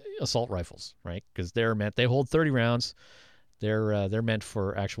assault rifles, right? Because they hold 30 rounds. They're meant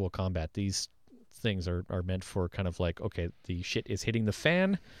for actual combat. These things are meant for kind of like, okay, the shit is hitting the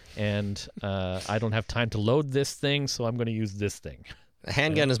fan, and I don't have time to load this thing, so I'm going to use this thing. A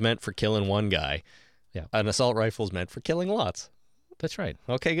handgun is meant for killing one guy. Yeah. An assault rifle is meant for killing lots. That's right.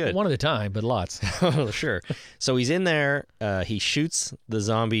 Okay, good. One at a time, but lots. Oh, sure. So he's in there. He shoots the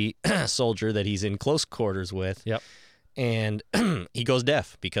zombie soldier that he's in close quarters with. Yep. And he goes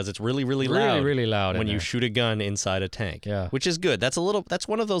deaf because it's really, really loud. Really, really loud when in you there. shoot a gun inside a tank. Yeah. Which is good. That's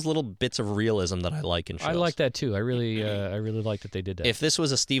one of those little bits of realism that I like in shows. I like that too. I really like that they did that. If this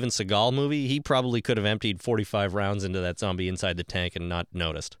was a Steven Seagal movie, he probably could have emptied 45 rounds into that zombie inside the tank and not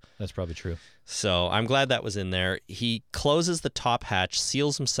noticed. That's probably true. So I'm glad that was in there. He closes the top hatch,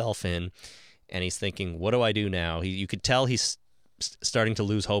 seals himself in, and he's thinking, what do I do now? You could tell he's starting to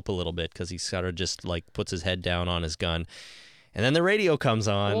lose hope a little bit because he sort of just like puts his head down on his gun. And then the radio comes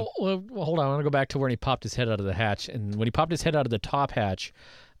on. Well, hold on. I want to go back to when he popped his head out of the hatch. And when he popped his head out of the top hatch,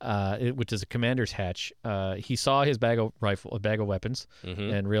 which is a commander's hatch, he saw his bag of weapons,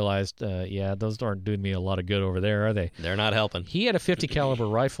 and realized, those aren't doing me a lot of good over there, are they? They're not helping. He had a 50 caliber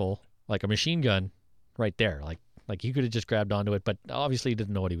rifle, like a machine gun, right there. Like he could have just grabbed onto it, but obviously he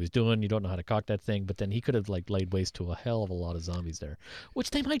didn't know what he was doing. You don't know how to cock that thing. But then he could have like laid waste to a hell of a lot of zombies there,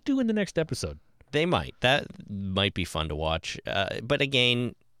 which they might do in the next episode. They might. That might be fun to watch. But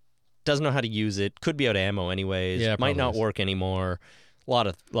again, doesn't know how to use it. Could be out of ammo anyways. Yeah, might not is. work anymore. A lot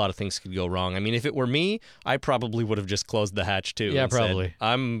of things could go wrong. I mean, if it were me, I probably would have just closed the hatch too. Yeah, and probably. Said,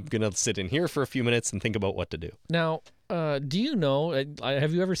 I'm gonna sit in here for a few minutes and think about what to do. Now, do you know?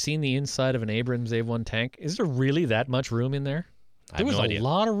 Have you ever seen the inside of an Abrams A1 tank? Is there really that much room in there? There was a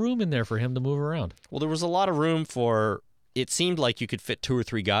lot of room in there for him to move around. Well, there was a lot of room for. It seemed like you could fit 2 or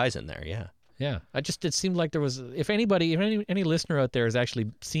 3 guys in there. Yeah. Yeah, it seemed like there was. If any listener out there has actually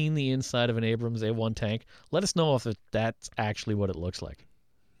seen the inside of an Abrams A1 tank, let us know if that's actually what it looks like.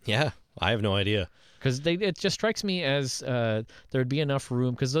 Yeah, I have no idea. Because it just strikes me as there'd be enough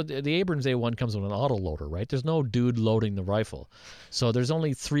room, because the Abrams A1 comes with an autoloader, right? There's no dude loading the rifle. So there's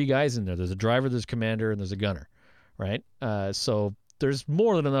only 3 guys in there. There's a driver, there's a commander, and there's a gunner, right? So there's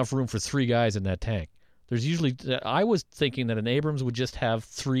more than enough room for 3 guys in that tank. There's usually, I was thinking that an Abrams would just have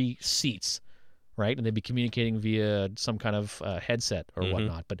 3 seats, right? And they'd be communicating via some kind of headset or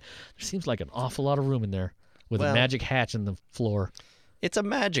whatnot. But there seems like an awful lot of room in there with a magic hatch in the floor. It's a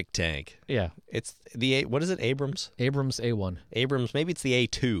magic tank. Yeah. It's what is it, Abrams? Abrams A1. Abrams, maybe it's the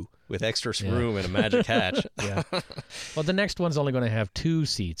A2 with extra room and a magic hatch. Yeah. Well, the next one's only going to have 2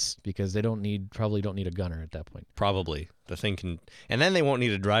 seats because they probably don't need a gunner at that point. Probably. The thing can, and then they won't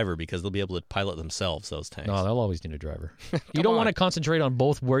need a driver because they'll be able to pilot themselves, those tanks. No, they'll always need a driver. You don't want to concentrate on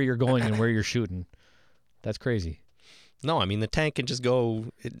both where you're going and where you're shooting. That's crazy. No, I mean, the tank can just go,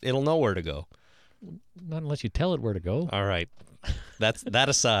 it'll know where to go. Not unless you tell it where to go. All right. That's that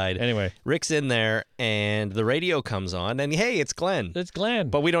aside. Anyway. Rick's in there, and the radio comes on, and hey, it's Glenn. It's Glenn.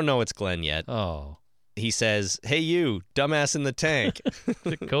 But we don't know it's Glenn yet. Oh. He says, hey, you, dumbass in the tank. Is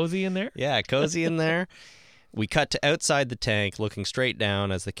it cozy in there? Yeah, cozy in there. We cut to outside the tank, looking straight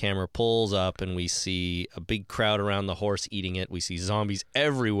down as the camera pulls up, and we see a big crowd around the horse eating it. We see zombies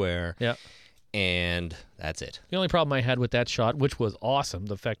everywhere. Yeah. And that's it. The only problem I had with that shot, which was awesome,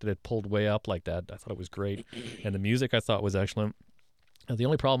 the fact that it pulled way up like that, I thought it was great. And the music I thought was excellent. The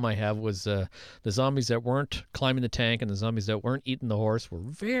only problem I have was the zombies that weren't climbing the tank and the zombies that weren't eating the horse were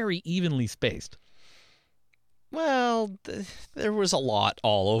very evenly spaced. Well, there was a lot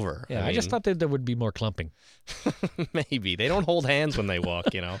all over. Yeah, I just thought that there would be more clumping. Maybe. They don't hold hands when they walk,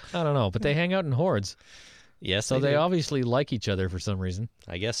 I don't know, but they hang out in hordes. Yes, so they obviously like each other for some reason.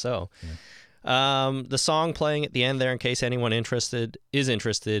 I guess so. Yeah. The song playing at the end there, in case anyone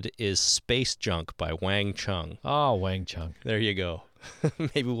is Space Junk by Wang Chung. Oh, Wang Chung. There you go.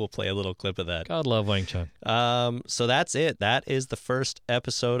 Maybe we'll play a little clip of that. God love Wang Chung. So that's it. That is the first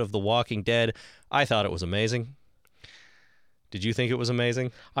episode of The Walking Dead. I thought it was amazing. Did you think it was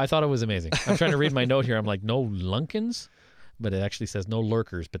amazing? I thought it was amazing. I'm trying to read my note here. I'm like, no Lunkins? but it actually says no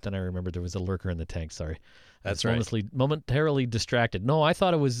lurkers. But then I remembered there was a lurker in the tank. Sorry, That's right. Momentarily distracted. No, I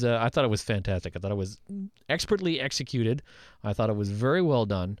thought it was fantastic. I thought it was expertly executed. I thought it was very well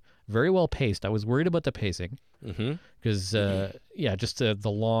done, very well paced. I was worried about the pacing because just the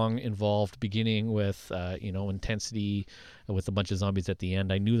long involved beginning with intensity with a bunch of zombies at the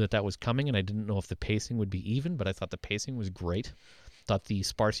end. I knew that was coming, and I didn't know if the pacing would be even, but I thought the pacing was great. Thought the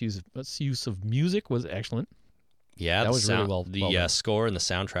sparse use of music was excellent. Yeah, that was really well. The score and the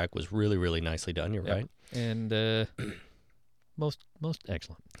soundtrack was really, really nicely done. You're right, and most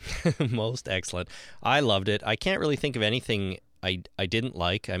excellent. Most excellent. I loved it. I can't really think of anything I didn't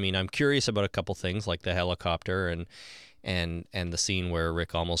like. I mean, I'm curious about a couple things like the helicopter and the scene where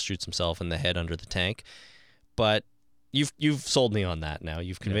Rick almost shoots himself in the head under the tank. But you've sold me on that now.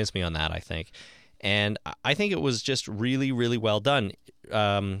 You've convinced me on that, I think. And I think it was just really, really well done.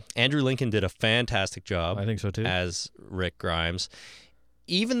 Andrew Lincoln did a fantastic job. I think so too. As Rick Grimes.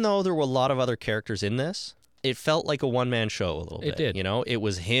 Even though there were a lot of other characters in this, it felt like a one-man show a little bit. It did. You know, it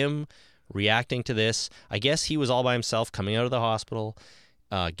was him reacting to this. I guess he was all by himself coming out of the hospital,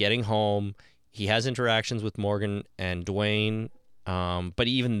 getting home. He has interactions with Morgan and Dwayne. But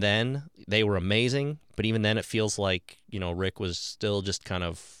even then, they were amazing. But even then, it feels like, Rick was still just kind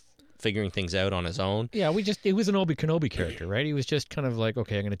of figuring things out on his own. Yeah, it was an Obi Kenobi character, right? He was just kind of like,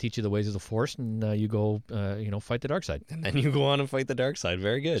 okay, I'm going to teach you the ways of the Force, and you go, fight the dark side. And then you go on and fight the dark side.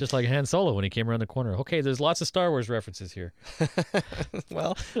 Very good. Just like Han Solo when he came around the corner. Okay, there's lots of Star Wars references here.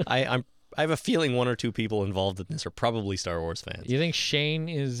 Well, I have a feeling one or two people involved in this are probably Star Wars fans. You think Shane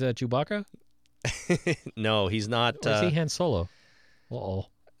is Chewbacca? No, he's not. Or is he Han Solo? Uh-oh.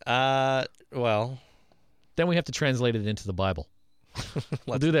 Well. Then we have to translate it into the Bible.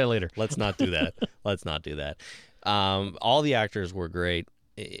 We'll do that later. Let's not do that. Let's not do that. All the actors were great,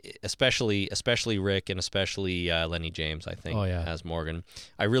 especially Rick and especially Lenny James, I think, as Morgan.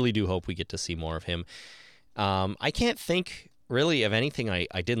 I really do hope we get to see more of him. I can't think really of anything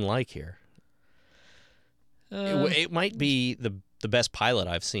I didn't like here. It might be the best pilot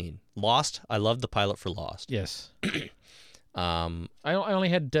I've seen. Lost. I loved the pilot for Lost. Yes. I only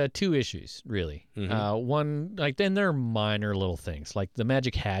had two issues really. One, then they're minor little things, like the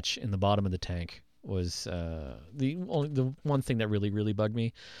magic hatch in the bottom of the tank was the one thing that really bugged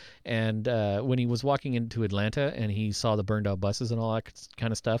me. And when he was walking into Atlanta and he saw the burned out buses and all that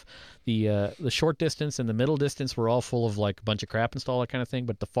kind of stuff, the short distance and the middle distance were all full of like a bunch of crap and all that kind of thing,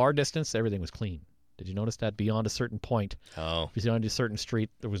 but the far distance, everything was clean. Did you notice that? Beyond a certain point, beyond a certain street,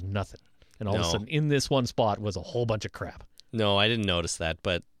 there was nothing, and all of a sudden in this one spot was a whole bunch of crap. No, I didn't notice that,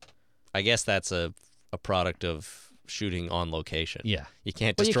 but I guess that's a product of shooting on location. Yeah. You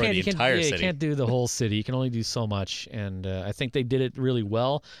can't destroy the entire city. You can't do the whole city. You can only do so much, and I think they did it really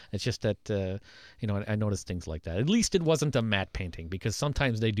well. It's just that, I noticed things like that. At least it wasn't a matte painting, because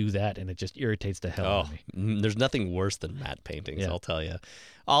sometimes they do that, and it just irritates the hell out of me. There's nothing worse than matte paintings, I'll tell you.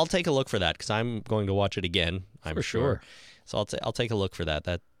 I'll take a look for that, because I'm going to watch it again, I'm sure. So I'll take a look for that.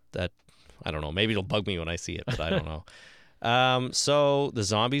 That I don't know. Maybe it'll bug me when I see it, but I don't know. So the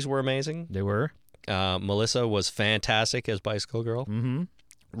zombies were amazing. They were. Melissa was fantastic as Bicycle Girl. Mm-hmm.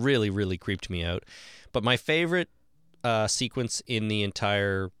 Really, really creeped me out. But my favorite sequence in the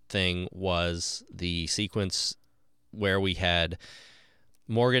entire thing was the sequence where we had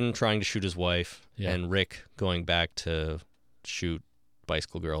Morgan trying to shoot his wife and Rick going back to shoot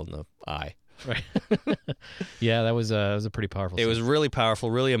Bicycle Girl in the eye. Right. Yeah, that was a pretty powerful scene. It was really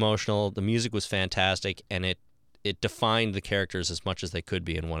powerful, really emotional. The music was fantastic, and it defined the characters as much as they could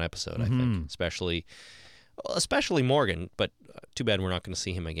be in one episode, I think. Especially Morgan, but too bad we're not going to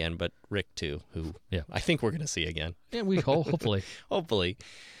see him again, but Rick too, who I think we're going to see again. Yeah, we hopefully. Hopefully.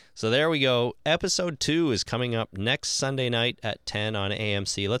 So there we go. Episode 2 is coming up next Sunday night at 10 on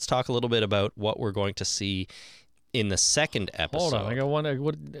AMC. Let's talk a little bit about what we're going to see in the second episode. Hold on, I got one.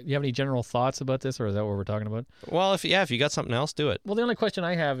 Do you have any general thoughts about this, or is that what we're talking about? Well, if you got something else, do it. Well, the only question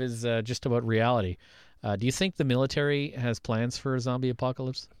I have is just about reality. Do you think the military has plans for a zombie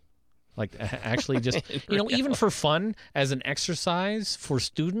apocalypse? Like, actually just, even for fun, as an exercise for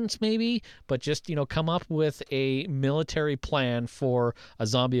students maybe, but just, come up with a military plan for a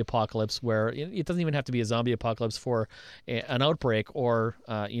zombie apocalypse where it doesn't even have to be a zombie apocalypse for an outbreak or,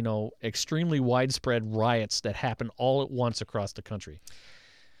 extremely widespread riots that happen all at once across the country.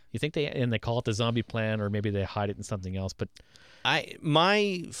 You think they call it the zombie plan, or maybe they hide it in something else, but...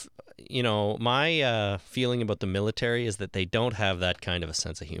 My feeling about the military is that they don't have that kind of a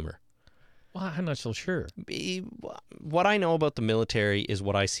sense of humor. Well, I'm not so sure. What I know about the military is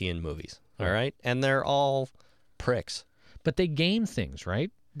what I see in movies, all right? And they're all pricks. But they game things,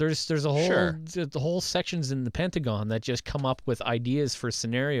 right? There's a whole Sure. the whole sections in the Pentagon that just come up with ideas for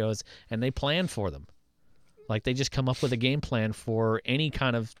scenarios and they plan for them. Like they just come up with a game plan for any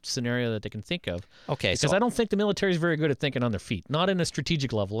kind of scenario that they can think of. Okay, Because I don't think the military is very good at thinking on their feet. Not in a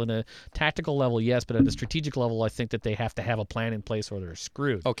strategic level. In a tactical level, yes, but at a strategic level, I think that they have to have a plan in place or they're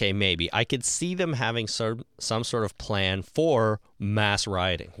screwed. Okay, maybe. I could see them having some sort of plan for mass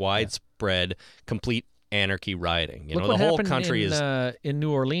rioting, widespread, complete anarchy rioting. You Look know, what the whole happened country in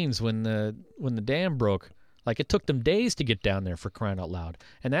New Orleans when the dam broke. Like, it took them days to get down there, for crying out loud.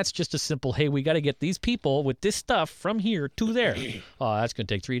 And that's just a simple, hey, we got to get these people with this stuff from here to there. Oh, that's going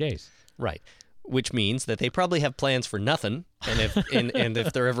to take 3 days. Right. Which means that they probably have plans for nothing. And if and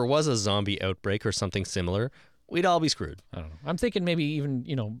if there ever was a zombie outbreak or something similar, we'd all be screwed. I don't know. I'm thinking maybe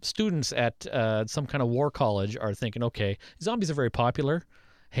even, students at some kind of war college are thinking, okay, zombies are very popular.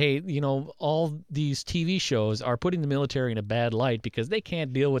 Hey, all these TV shows are putting the military in a bad light because they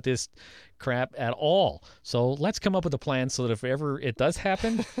can't deal with this crap at all. So let's come up with a plan so that if ever it does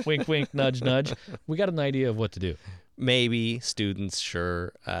happen, wink, wink, nudge, nudge, we got an idea of what to do. Maybe students,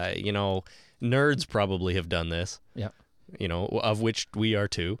 sure. Nerds probably have done this. Yeah. Of which we are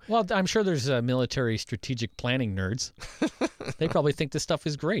too. Well, I'm sure there's military strategic planning nerds. They probably think this stuff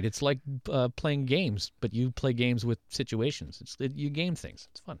is great. It's like playing games, but you play games with situations. You game things.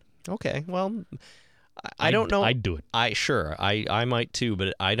 It's fun. Okay, well, I don't know. I'd do it. I might too,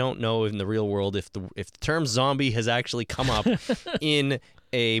 but I don't know in the real world if the term zombie has actually come up in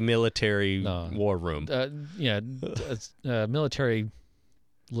a military war room. Military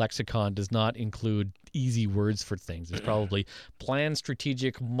lexicon does not include easy words for things. It's probably planned,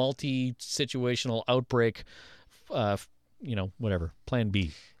 strategic, multi-situational outbreak, whatever. Plan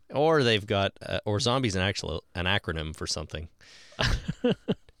B. Or they've got, or zombie's an acronym for something.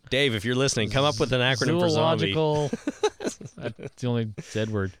 Dave, if you're listening, come up with an acronym for zombie. Zoological. That's the only Z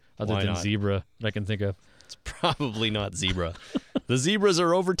word other Why than not? zebra that I can think of. It's probably not zebra. The zebras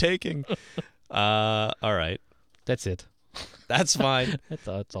are overtaking. All right. That's it. That's fine.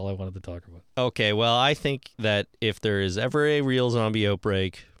 That's all I wanted to talk about. Okay, well, I think that if there is ever a real zombie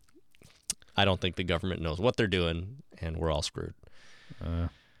outbreak, I don't think the government knows what they're doing, and we're all screwed.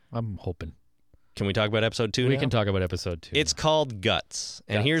 I'm hoping. Can we talk about episode 2 We now? can talk about episode 2. It's called Guts,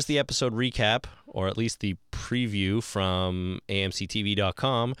 and Guts. here's the episode recap, or at least the preview from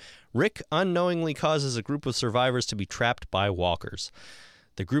AMCTV.com. Rick unknowingly causes a group of survivors to be trapped by walkers.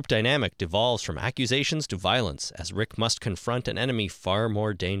 The group dynamic devolves from accusations to violence as Rick must confront an enemy far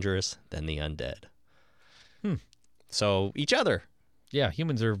more dangerous than the undead. So, each other. Yeah,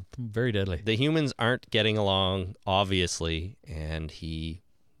 humans are very deadly. The humans aren't getting along, obviously, and he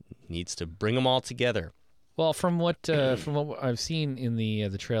needs to bring them all together. Well, from what I've seen in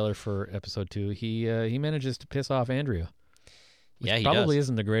the trailer for episode 2, he manages to piss off Andrea. Yeah, he probably does.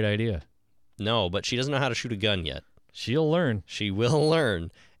 isn't a great idea. No, but she doesn't know how to shoot a gun yet. She'll learn. She will learn,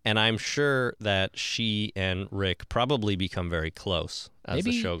 and I'm sure that she and Rick probably become very close as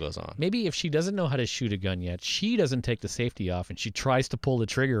the show goes on. Maybe if she doesn't know how to shoot a gun yet, she doesn't take the safety off and she tries to pull the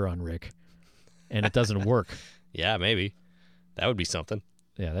trigger on Rick, and it doesn't work. Yeah, maybe. That would be something.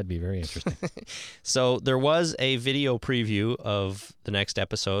 Yeah, that'd be very interesting. So there was a video preview of the next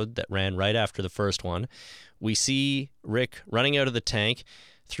episode that ran right after the first one. We see Rick running out of the tank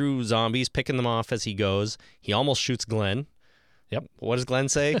through zombies, picking them off as he goes. He almost shoots Glenn. Yep. What does Glenn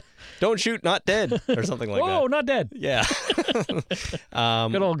say? Don't shoot, not dead, or something like that. Whoa, not dead. Yeah.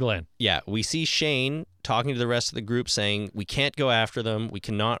 Good old Glenn. Yeah, we see Shane talking to the rest of the group saying, we can't go after them. We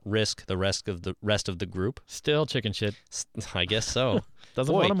cannot risk the rest of the group. Still chicken shit. I guess so.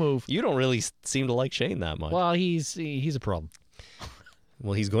 Doesn't Boy, want to move. You don't really seem to like Shane that much. Well, he's a problem.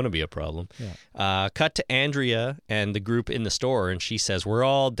 Well, he's going to be a problem. Yeah. Cut to Andrea and the group in the store, and she says, we're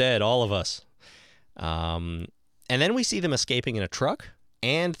all dead, all of us. And then we see them escaping in a truck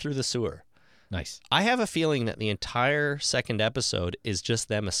and through the sewer. Nice. I have a feeling that the entire second episode is just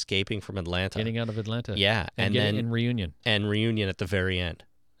them escaping from Atlanta. Getting out of Atlanta. Yeah. And then in Reunion. And Reunion at the very end.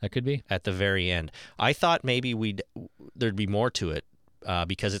 That could be. At the very end. I thought maybe there'd be more to it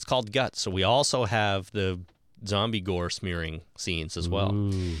because it's called Guts. So we also have the zombie gore smearing scenes as well.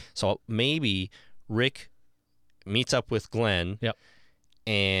 Ooh. So maybe Rick meets up with Glenn. Yep.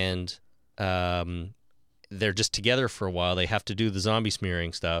 And they're just together for a while. They have to do the zombie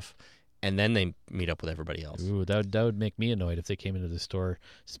smearing stuff, and then they meet up with everybody else. Ooh, that would make me annoyed if they came into the store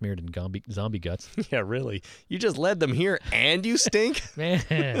smeared in zombie guts. Yeah, really. You just led them here, and you stink?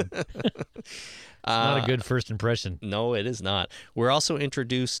 Man. Not a good first impression. No, it is not. We're also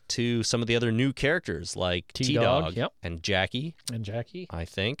introduced to some of the other new characters, like T-Dog yep. and Jackie. And Jackie. I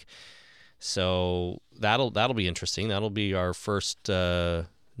think. So that'll be interesting. That'll be our first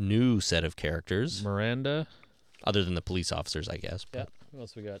new set of characters. Miranda. Other than the police officers, I guess. Yeah. Who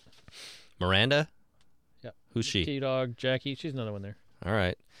else we got? Miranda? Yeah. Who's she? T-Dog, Jackie. She's another one there. All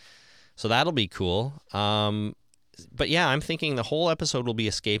right. So that'll be cool. But yeah, I'm thinking the whole episode will be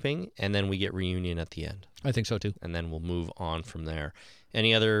escaping, and then we get reunion at the end. I think so, too. And then we'll move on from there.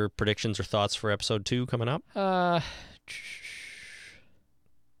 Any other predictions or thoughts for episode 2 coming up? Yeah,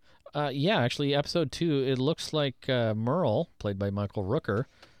 actually, episode 2, it looks like Merle, played by Michael Rooker,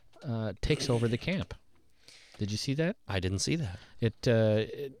 takes over the camp. Did you see that? I didn't see that.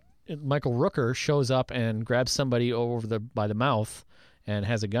 Michael Rooker shows up and grabs somebody by the mouth and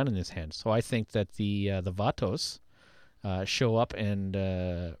has a gun in his hand. So I think that the Vatos show up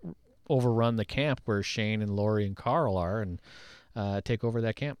and overrun the camp where Shane and Laurie and Carl are and take over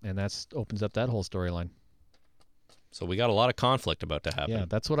that camp. And that opens up that whole storyline. So we got a lot of conflict about to happen. Yeah,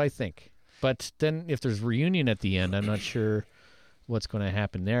 that's what I think. But then if there's reunion at the end, I'm not sure what's going to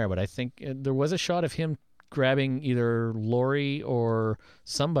happen there. But I think there was a shot of him grabbing either Laurie or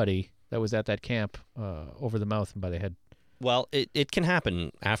somebody that was at that camp over the mouth and by the head. Well, it can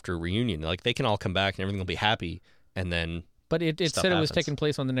happen after reunion. Like, they can all come back and everything will be happy, and then But it said happens. It was taking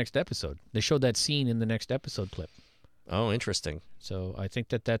place on the next episode. They showed that scene in the next episode clip. Oh, interesting. So I think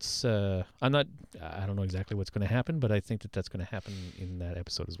that's I don't know exactly what's going to happen, but I think that's going to happen in that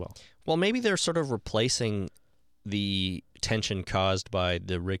episode as well. Well, maybe they're sort of replacing the tension caused by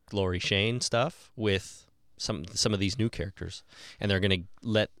the Rick, Laurie, Shane stuff with some of these new characters, and they're going to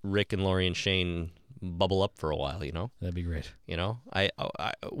let Rick and Laurie and Shane bubble up for a while. That'd be great.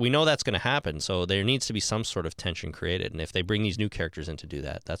 We know that's going to happen, so there needs to be some sort of tension created, and if they bring these new characters in to do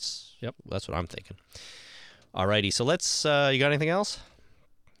that, that's what I'm thinking. Alrighty, so let's. You got anything else?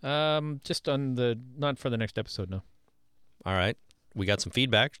 Just not for the next episode, no. All right, we got some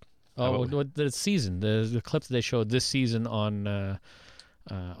feedback. Oh, the season, the clip that they showed this season on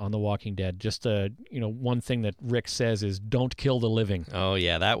The Walking Dead. Just one thing that Rick says is, "Don't kill the living." Oh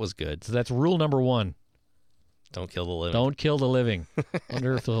yeah, that was good. So that's rule number 1. Don't kill the living. Don't kill the living.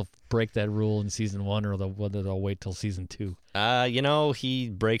 Wonder if they'll break that rule in season 1 or whether they'll wait till season 2. He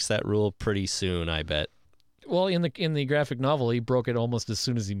breaks that rule pretty soon, I bet. Well, in the graphic novel, he broke it almost as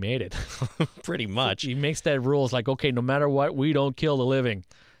soon as he made it. Pretty much. He makes that rule. It's like, okay, no matter what, we don't kill the living.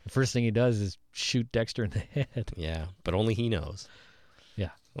 The first thing he does is shoot Dexter in the head. Yeah, but only he knows. Yeah.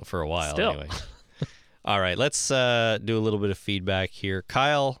 Well, for a while, Still. anyway. All right, let's do a little bit of feedback here.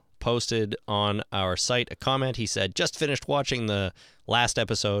 Kyle posted on our site a comment. He said, just finished watching the last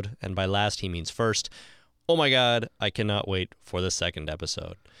episode, and by last he means first. Oh my God, I cannot wait for the second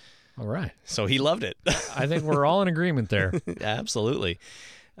episode. All right. So he loved it. I think we're all in agreement there. Absolutely.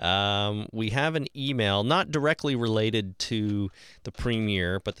 We have an email, not directly related to the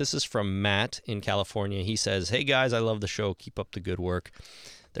premiere, but this is from Matt in California. He says, hey guys, I love the show. Keep up the good work.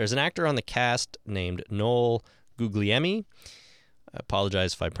 There's an actor on the cast named Noel Guglielmi. I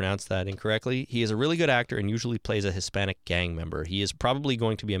apologize if I pronounced that incorrectly. He is a really good actor and usually plays a Hispanic gang member. He is probably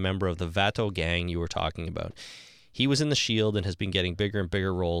going to be a member of the Vato gang you were talking about. He was in The Shield and has been getting bigger and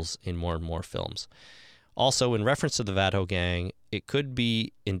bigger roles in more and more films. Also, in reference to the Vato gang, it could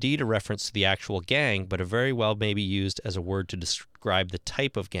be indeed a reference to the actual gang, but it very well may be used as a word to describe the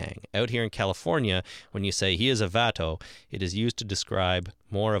type of gang. Out here in California, when you say he is a Vato, it is used to describe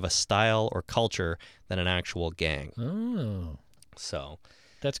more of a style or culture than an actual gang. Oh. So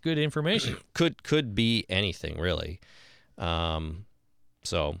that's good information. Could be anything, really.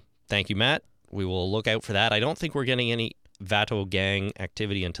 So thank you, Matt. We will look out for that. I don't think we're getting any Vato gang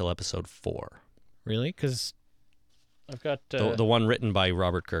activity until episode 4. Really? Because I've got... the one written by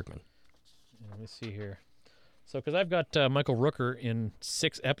Robert Kirkman. Let me see here. So, because I've got Michael Rooker in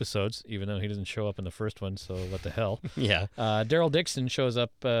 6 episodes, even though he doesn't show up in the first one, so what the hell. Yeah. Daryl Dixon shows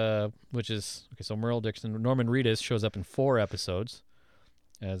up, which is... Okay, so Merle Dixon. Norman Reedus shows up in 4 episodes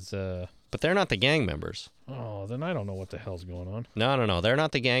as... But they're not the gang members. Oh, then I don't know what the hell's going on. No. They're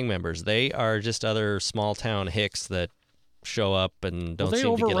not the gang members. They are just other small-town hicks that show up and don't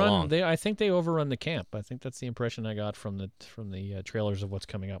seem to get along. I think they overrun the camp. I think that's the impression I got from the trailers of what's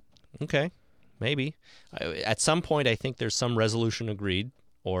coming up. Okay, maybe. At some point, I think there's some resolution agreed,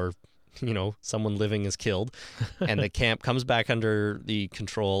 or someone living is killed, and the camp comes back under the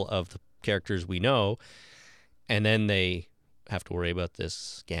control of the characters we know, and then they have to worry about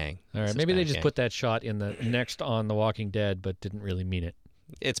this gang. All right, maybe they just put that shot in the next on The Walking Dead, but didn't really mean it.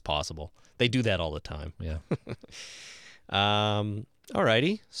 It's possible. They do that all the time. Yeah.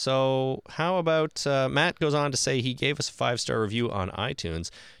 Alrighty. So how about Matt goes on to say he gave us a 5-star review on iTunes.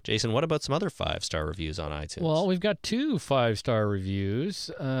 Jason, what about some other 5-star reviews on iTunes? Well, we've got 2 5-star reviews.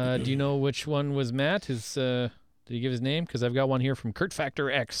 Do you know which one was Matt? Did Did he give his name? Because I've got one here from Kurt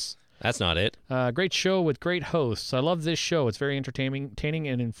Factor X. That's not it. Great show with great hosts. I love this show. It's very entertaining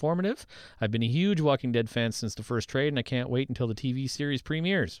and informative. I've been a huge Walking Dead fan since the first trade, and I can't wait until the TV series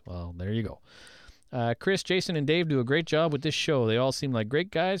premieres. Well, there you go. Chris, Jason, and Dave do a great job with this show. They all seem like great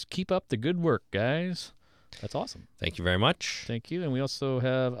guys. Keep up the good work, guys. That's awesome. Thank you very much. Thank you. And we also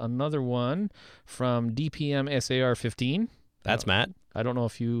have another one from DPM SAR15. That's Matt. I don't know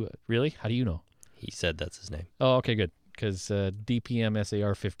if you... Really? How do you know? He said that's his name. Oh, okay, good. Because DPM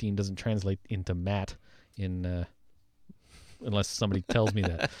SAR15 doesn't translate into Matt unless somebody tells me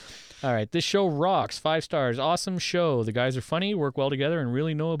that. All right, this show rocks. 5 stars. Awesome show. The guys are funny, work well together, and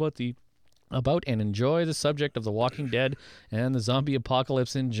really know about and enjoy the subject of The Walking Dead and the zombie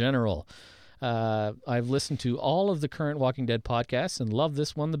apocalypse in general. I've listened to all of the current Walking Dead podcasts and love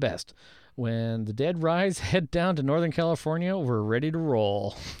this one the best. When the dead rise, head down to Northern California. We're ready to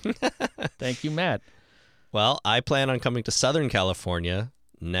roll. Thank you, Matt. Well, I plan on coming to Southern California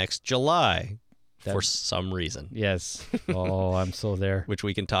next July for some reason. Yes. Oh, I'm so there. Which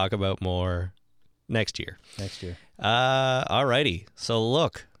we can talk about more next year. All righty. So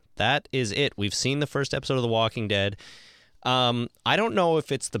look, that is it. We've seen the first episode of The Walking Dead. I don't know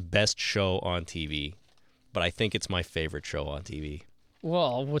if it's the best show on TV, but I think it's my favorite show on TV.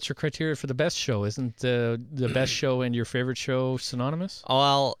 Well, what's your criteria for the best show? Isn't the best show and your favorite show synonymous?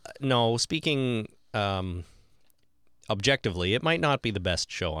 Well, no. Speaking objectively, it might not be the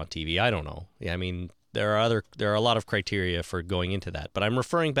best show on TV. I don't know. I mean, there are a lot of criteria for going into that. But I'm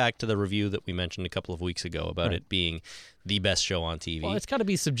referring back to the review that we mentioned a couple of weeks ago about it being the best show on TV. Well, it's got to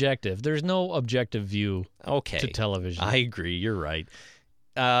be subjective. There's no objective view to television. I agree. You're right.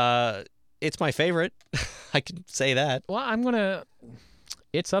 It's my favorite. I can say that. Well,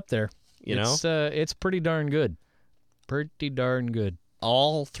 it's up there. It's pretty darn good. Pretty darn good.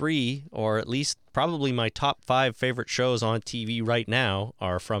 All 3, or at least probably my top 5 favorite shows on TV right now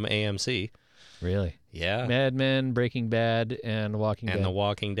are from AMC. Really? Yeah. Mad Men, Breaking Bad, and Walking Dead. And The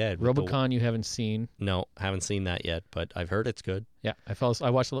Walking Dead. Robocon you haven't seen? No, haven't seen that yet, but I've heard it's good. Yeah,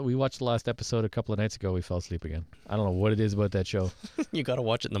 we watched the last episode a couple of nights ago. We fell asleep again. I don't know what it is about that show. You got to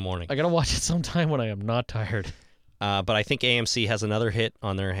watch it in the morning. I got to watch it sometime when I am not tired. But I think AMC has another hit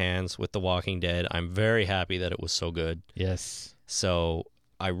on their hands with The Walking Dead. I'm very happy that it was so good. Yes. So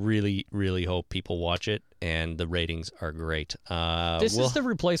I really, really hope people watch it, and the ratings are great. This is the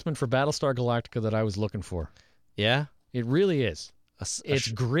replacement for Battlestar Galactica that I was looking for. Yeah? It really is.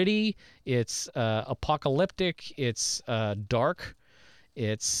 It's gritty. It's apocalyptic. It's dark.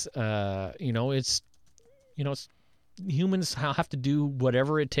 It's humans have to do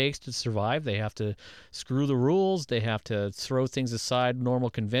whatever it takes to survive. They have to screw the rules. They have to throw things aside, normal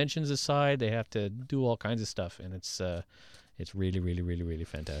conventions aside. They have to do all kinds of stuff, and it's really, really, really, really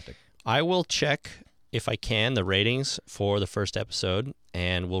fantastic. I will check, if I can, the ratings for the first episode,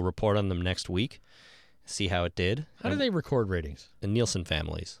 and we'll report on them next week, see how it did. How do they record ratings? The Nielsen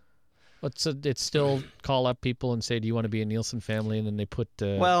families. It's still call up people and say, do you want to be a Nielsen family? And then they put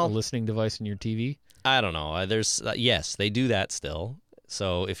a listening device in your TV? I don't know. Yes, they do that still.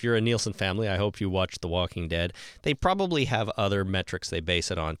 So if you're a Nielsen family, I hope you watch The Walking Dead. They probably have other metrics they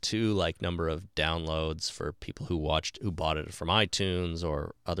base it on too, like number of downloads for people who bought it from iTunes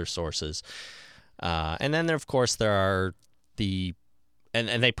or other sources. And then of course there are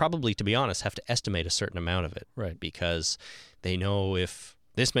and they probably, to be honest, have to estimate a certain amount of it, right? Because they know if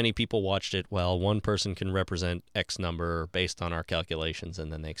this many people watched it, well, one person can represent X number based on our calculations, and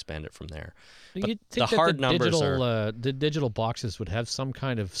then they expand it from there. You'd think the hard numbers the digital boxes would have some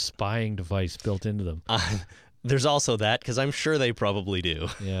kind of spying device built into them. There's also that, because I'm sure they probably do.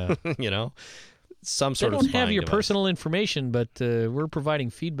 Yeah. Some sort of spying device. They don't have your personal information, but we're providing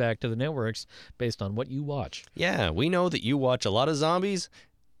feedback to the networks based on what you watch. Yeah, we know that you watch a lot of zombies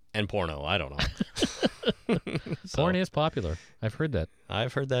and porno. I don't know. Porn is popular. I've heard that.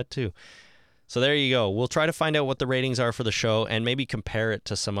 I've heard that too. So there you go. We'll try to find out what the ratings are for the show and maybe compare it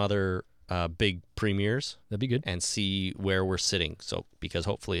to some other big premieres. That'd be good. And see where we're sitting. So because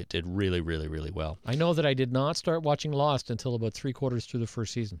hopefully it did really, really, really well. I know that I did not start watching Lost until about 3/4 through the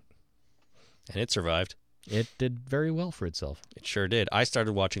first season. And it survived. It did very well for itself. It sure did. I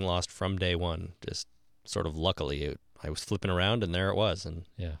started watching Lost from day one. Just sort of luckily. I was flipping around and there it was. And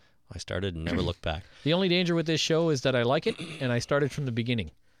yeah. I started and never looked back. The only danger with this show is that I like it and I started from the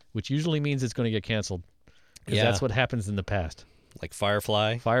beginning, which usually means it's going to get canceled. Because that's what happens in the past. Like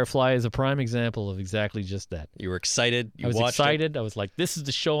Firefly? Firefly is a prime example of exactly just that. You were excited. I was excited. I was like, this is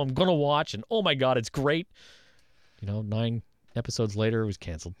the show I'm going to watch. And oh my God, it's great. 9 episodes later, it was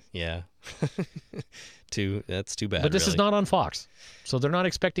canceled. Yeah. That's too bad. But this really. is not on Fox. So they're not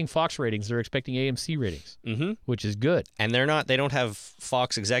expecting Fox ratings. They're expecting AMC ratings, which is good. And they don't have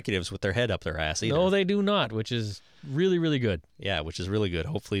Fox executives with their head up their ass either. No, they do not, which is really, really good. Yeah, which is really good.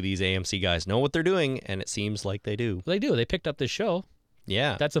 Hopefully these AMC guys know what they're doing, and it seems like they do. They do. They picked up this show.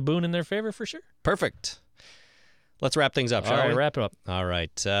 Yeah. That's a boon in their favor for sure. Perfect. Let's wrap things up, shall we? All right, wrap it up. All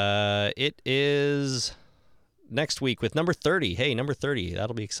right. It is next week with number 30. Hey, number 30.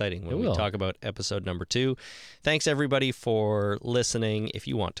 That'll be exciting when we talk about episode number 2. Thanks, everybody, for listening. If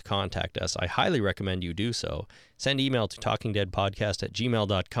you want to contact us, I highly recommend you do so. Send email to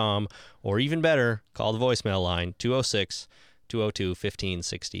talkingdeadpodcast@gmail.com, or even better, call the voicemail line,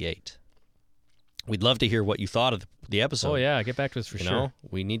 206-202-1568. We'd love to hear what you thought of the episode. Oh, yeah. Get back to us for sure.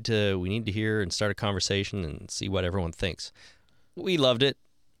 We need to hear and start a conversation and see what everyone thinks. We loved it.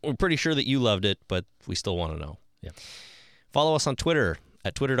 We're pretty sure that you loved it, but we still want to know. Yeah. Follow us on Twitter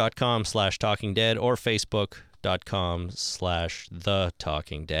at twitter.com/talkingdead or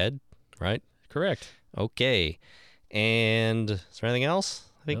facebook.com/thetalkingdead, right? Correct. Okay. And is there anything else?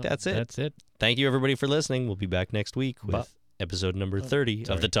 I think that's it. That's it. Thank you, everybody, for listening. We'll be back next week with episode number 30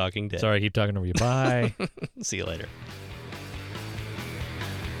 of The Talking Dead. Sorry, I keep talking over you. Bye. See you later.